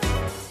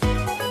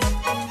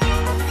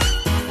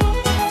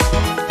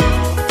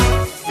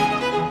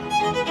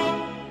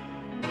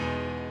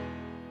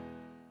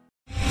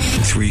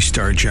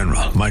 3-star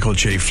General Michael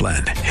J.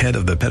 Flynn, head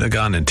of the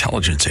Pentagon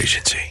Intelligence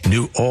Agency,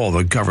 knew all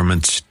the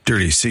government's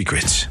dirty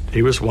secrets.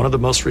 He was one of the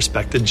most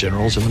respected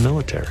generals in the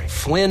military.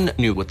 Flynn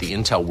knew what the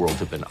intel world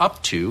had been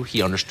up to.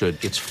 He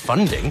understood its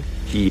funding.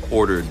 He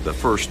ordered the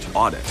first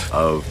audit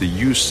of the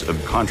use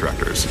of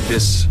contractors.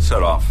 This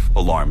set off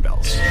alarm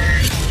bells.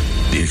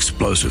 The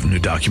explosive new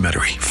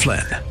documentary,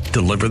 Flynn,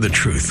 Deliver the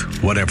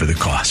Truth, Whatever the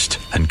Cost,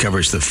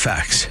 uncovers the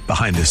facts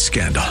behind this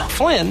scandal.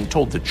 Flynn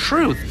told the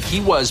truth.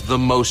 He was the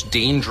most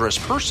dangerous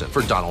person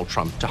for Donald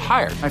Trump to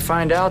hire. I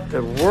find out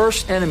the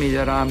worst enemy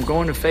that I'm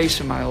going to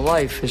face in my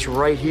life is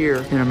right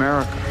here in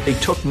America. They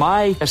took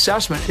my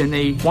assessment and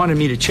they wanted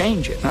me to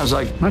change it. And I was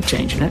like, I'm not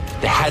changing it.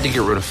 They had to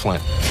get rid of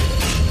Flynn.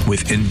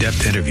 With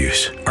in-depth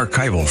interviews,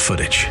 archival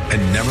footage,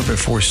 and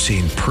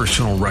never-before-seen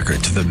personal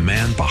records of the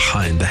man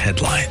behind the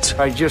headlines.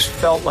 I just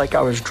felt like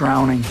I was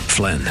drowning.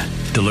 Flynn,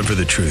 Deliver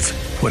the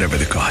Truth, Whatever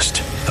the Cost.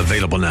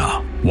 Available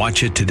now.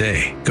 Watch it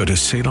today. Go to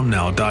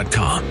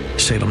salemnow.com.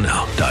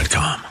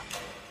 salemnow.com.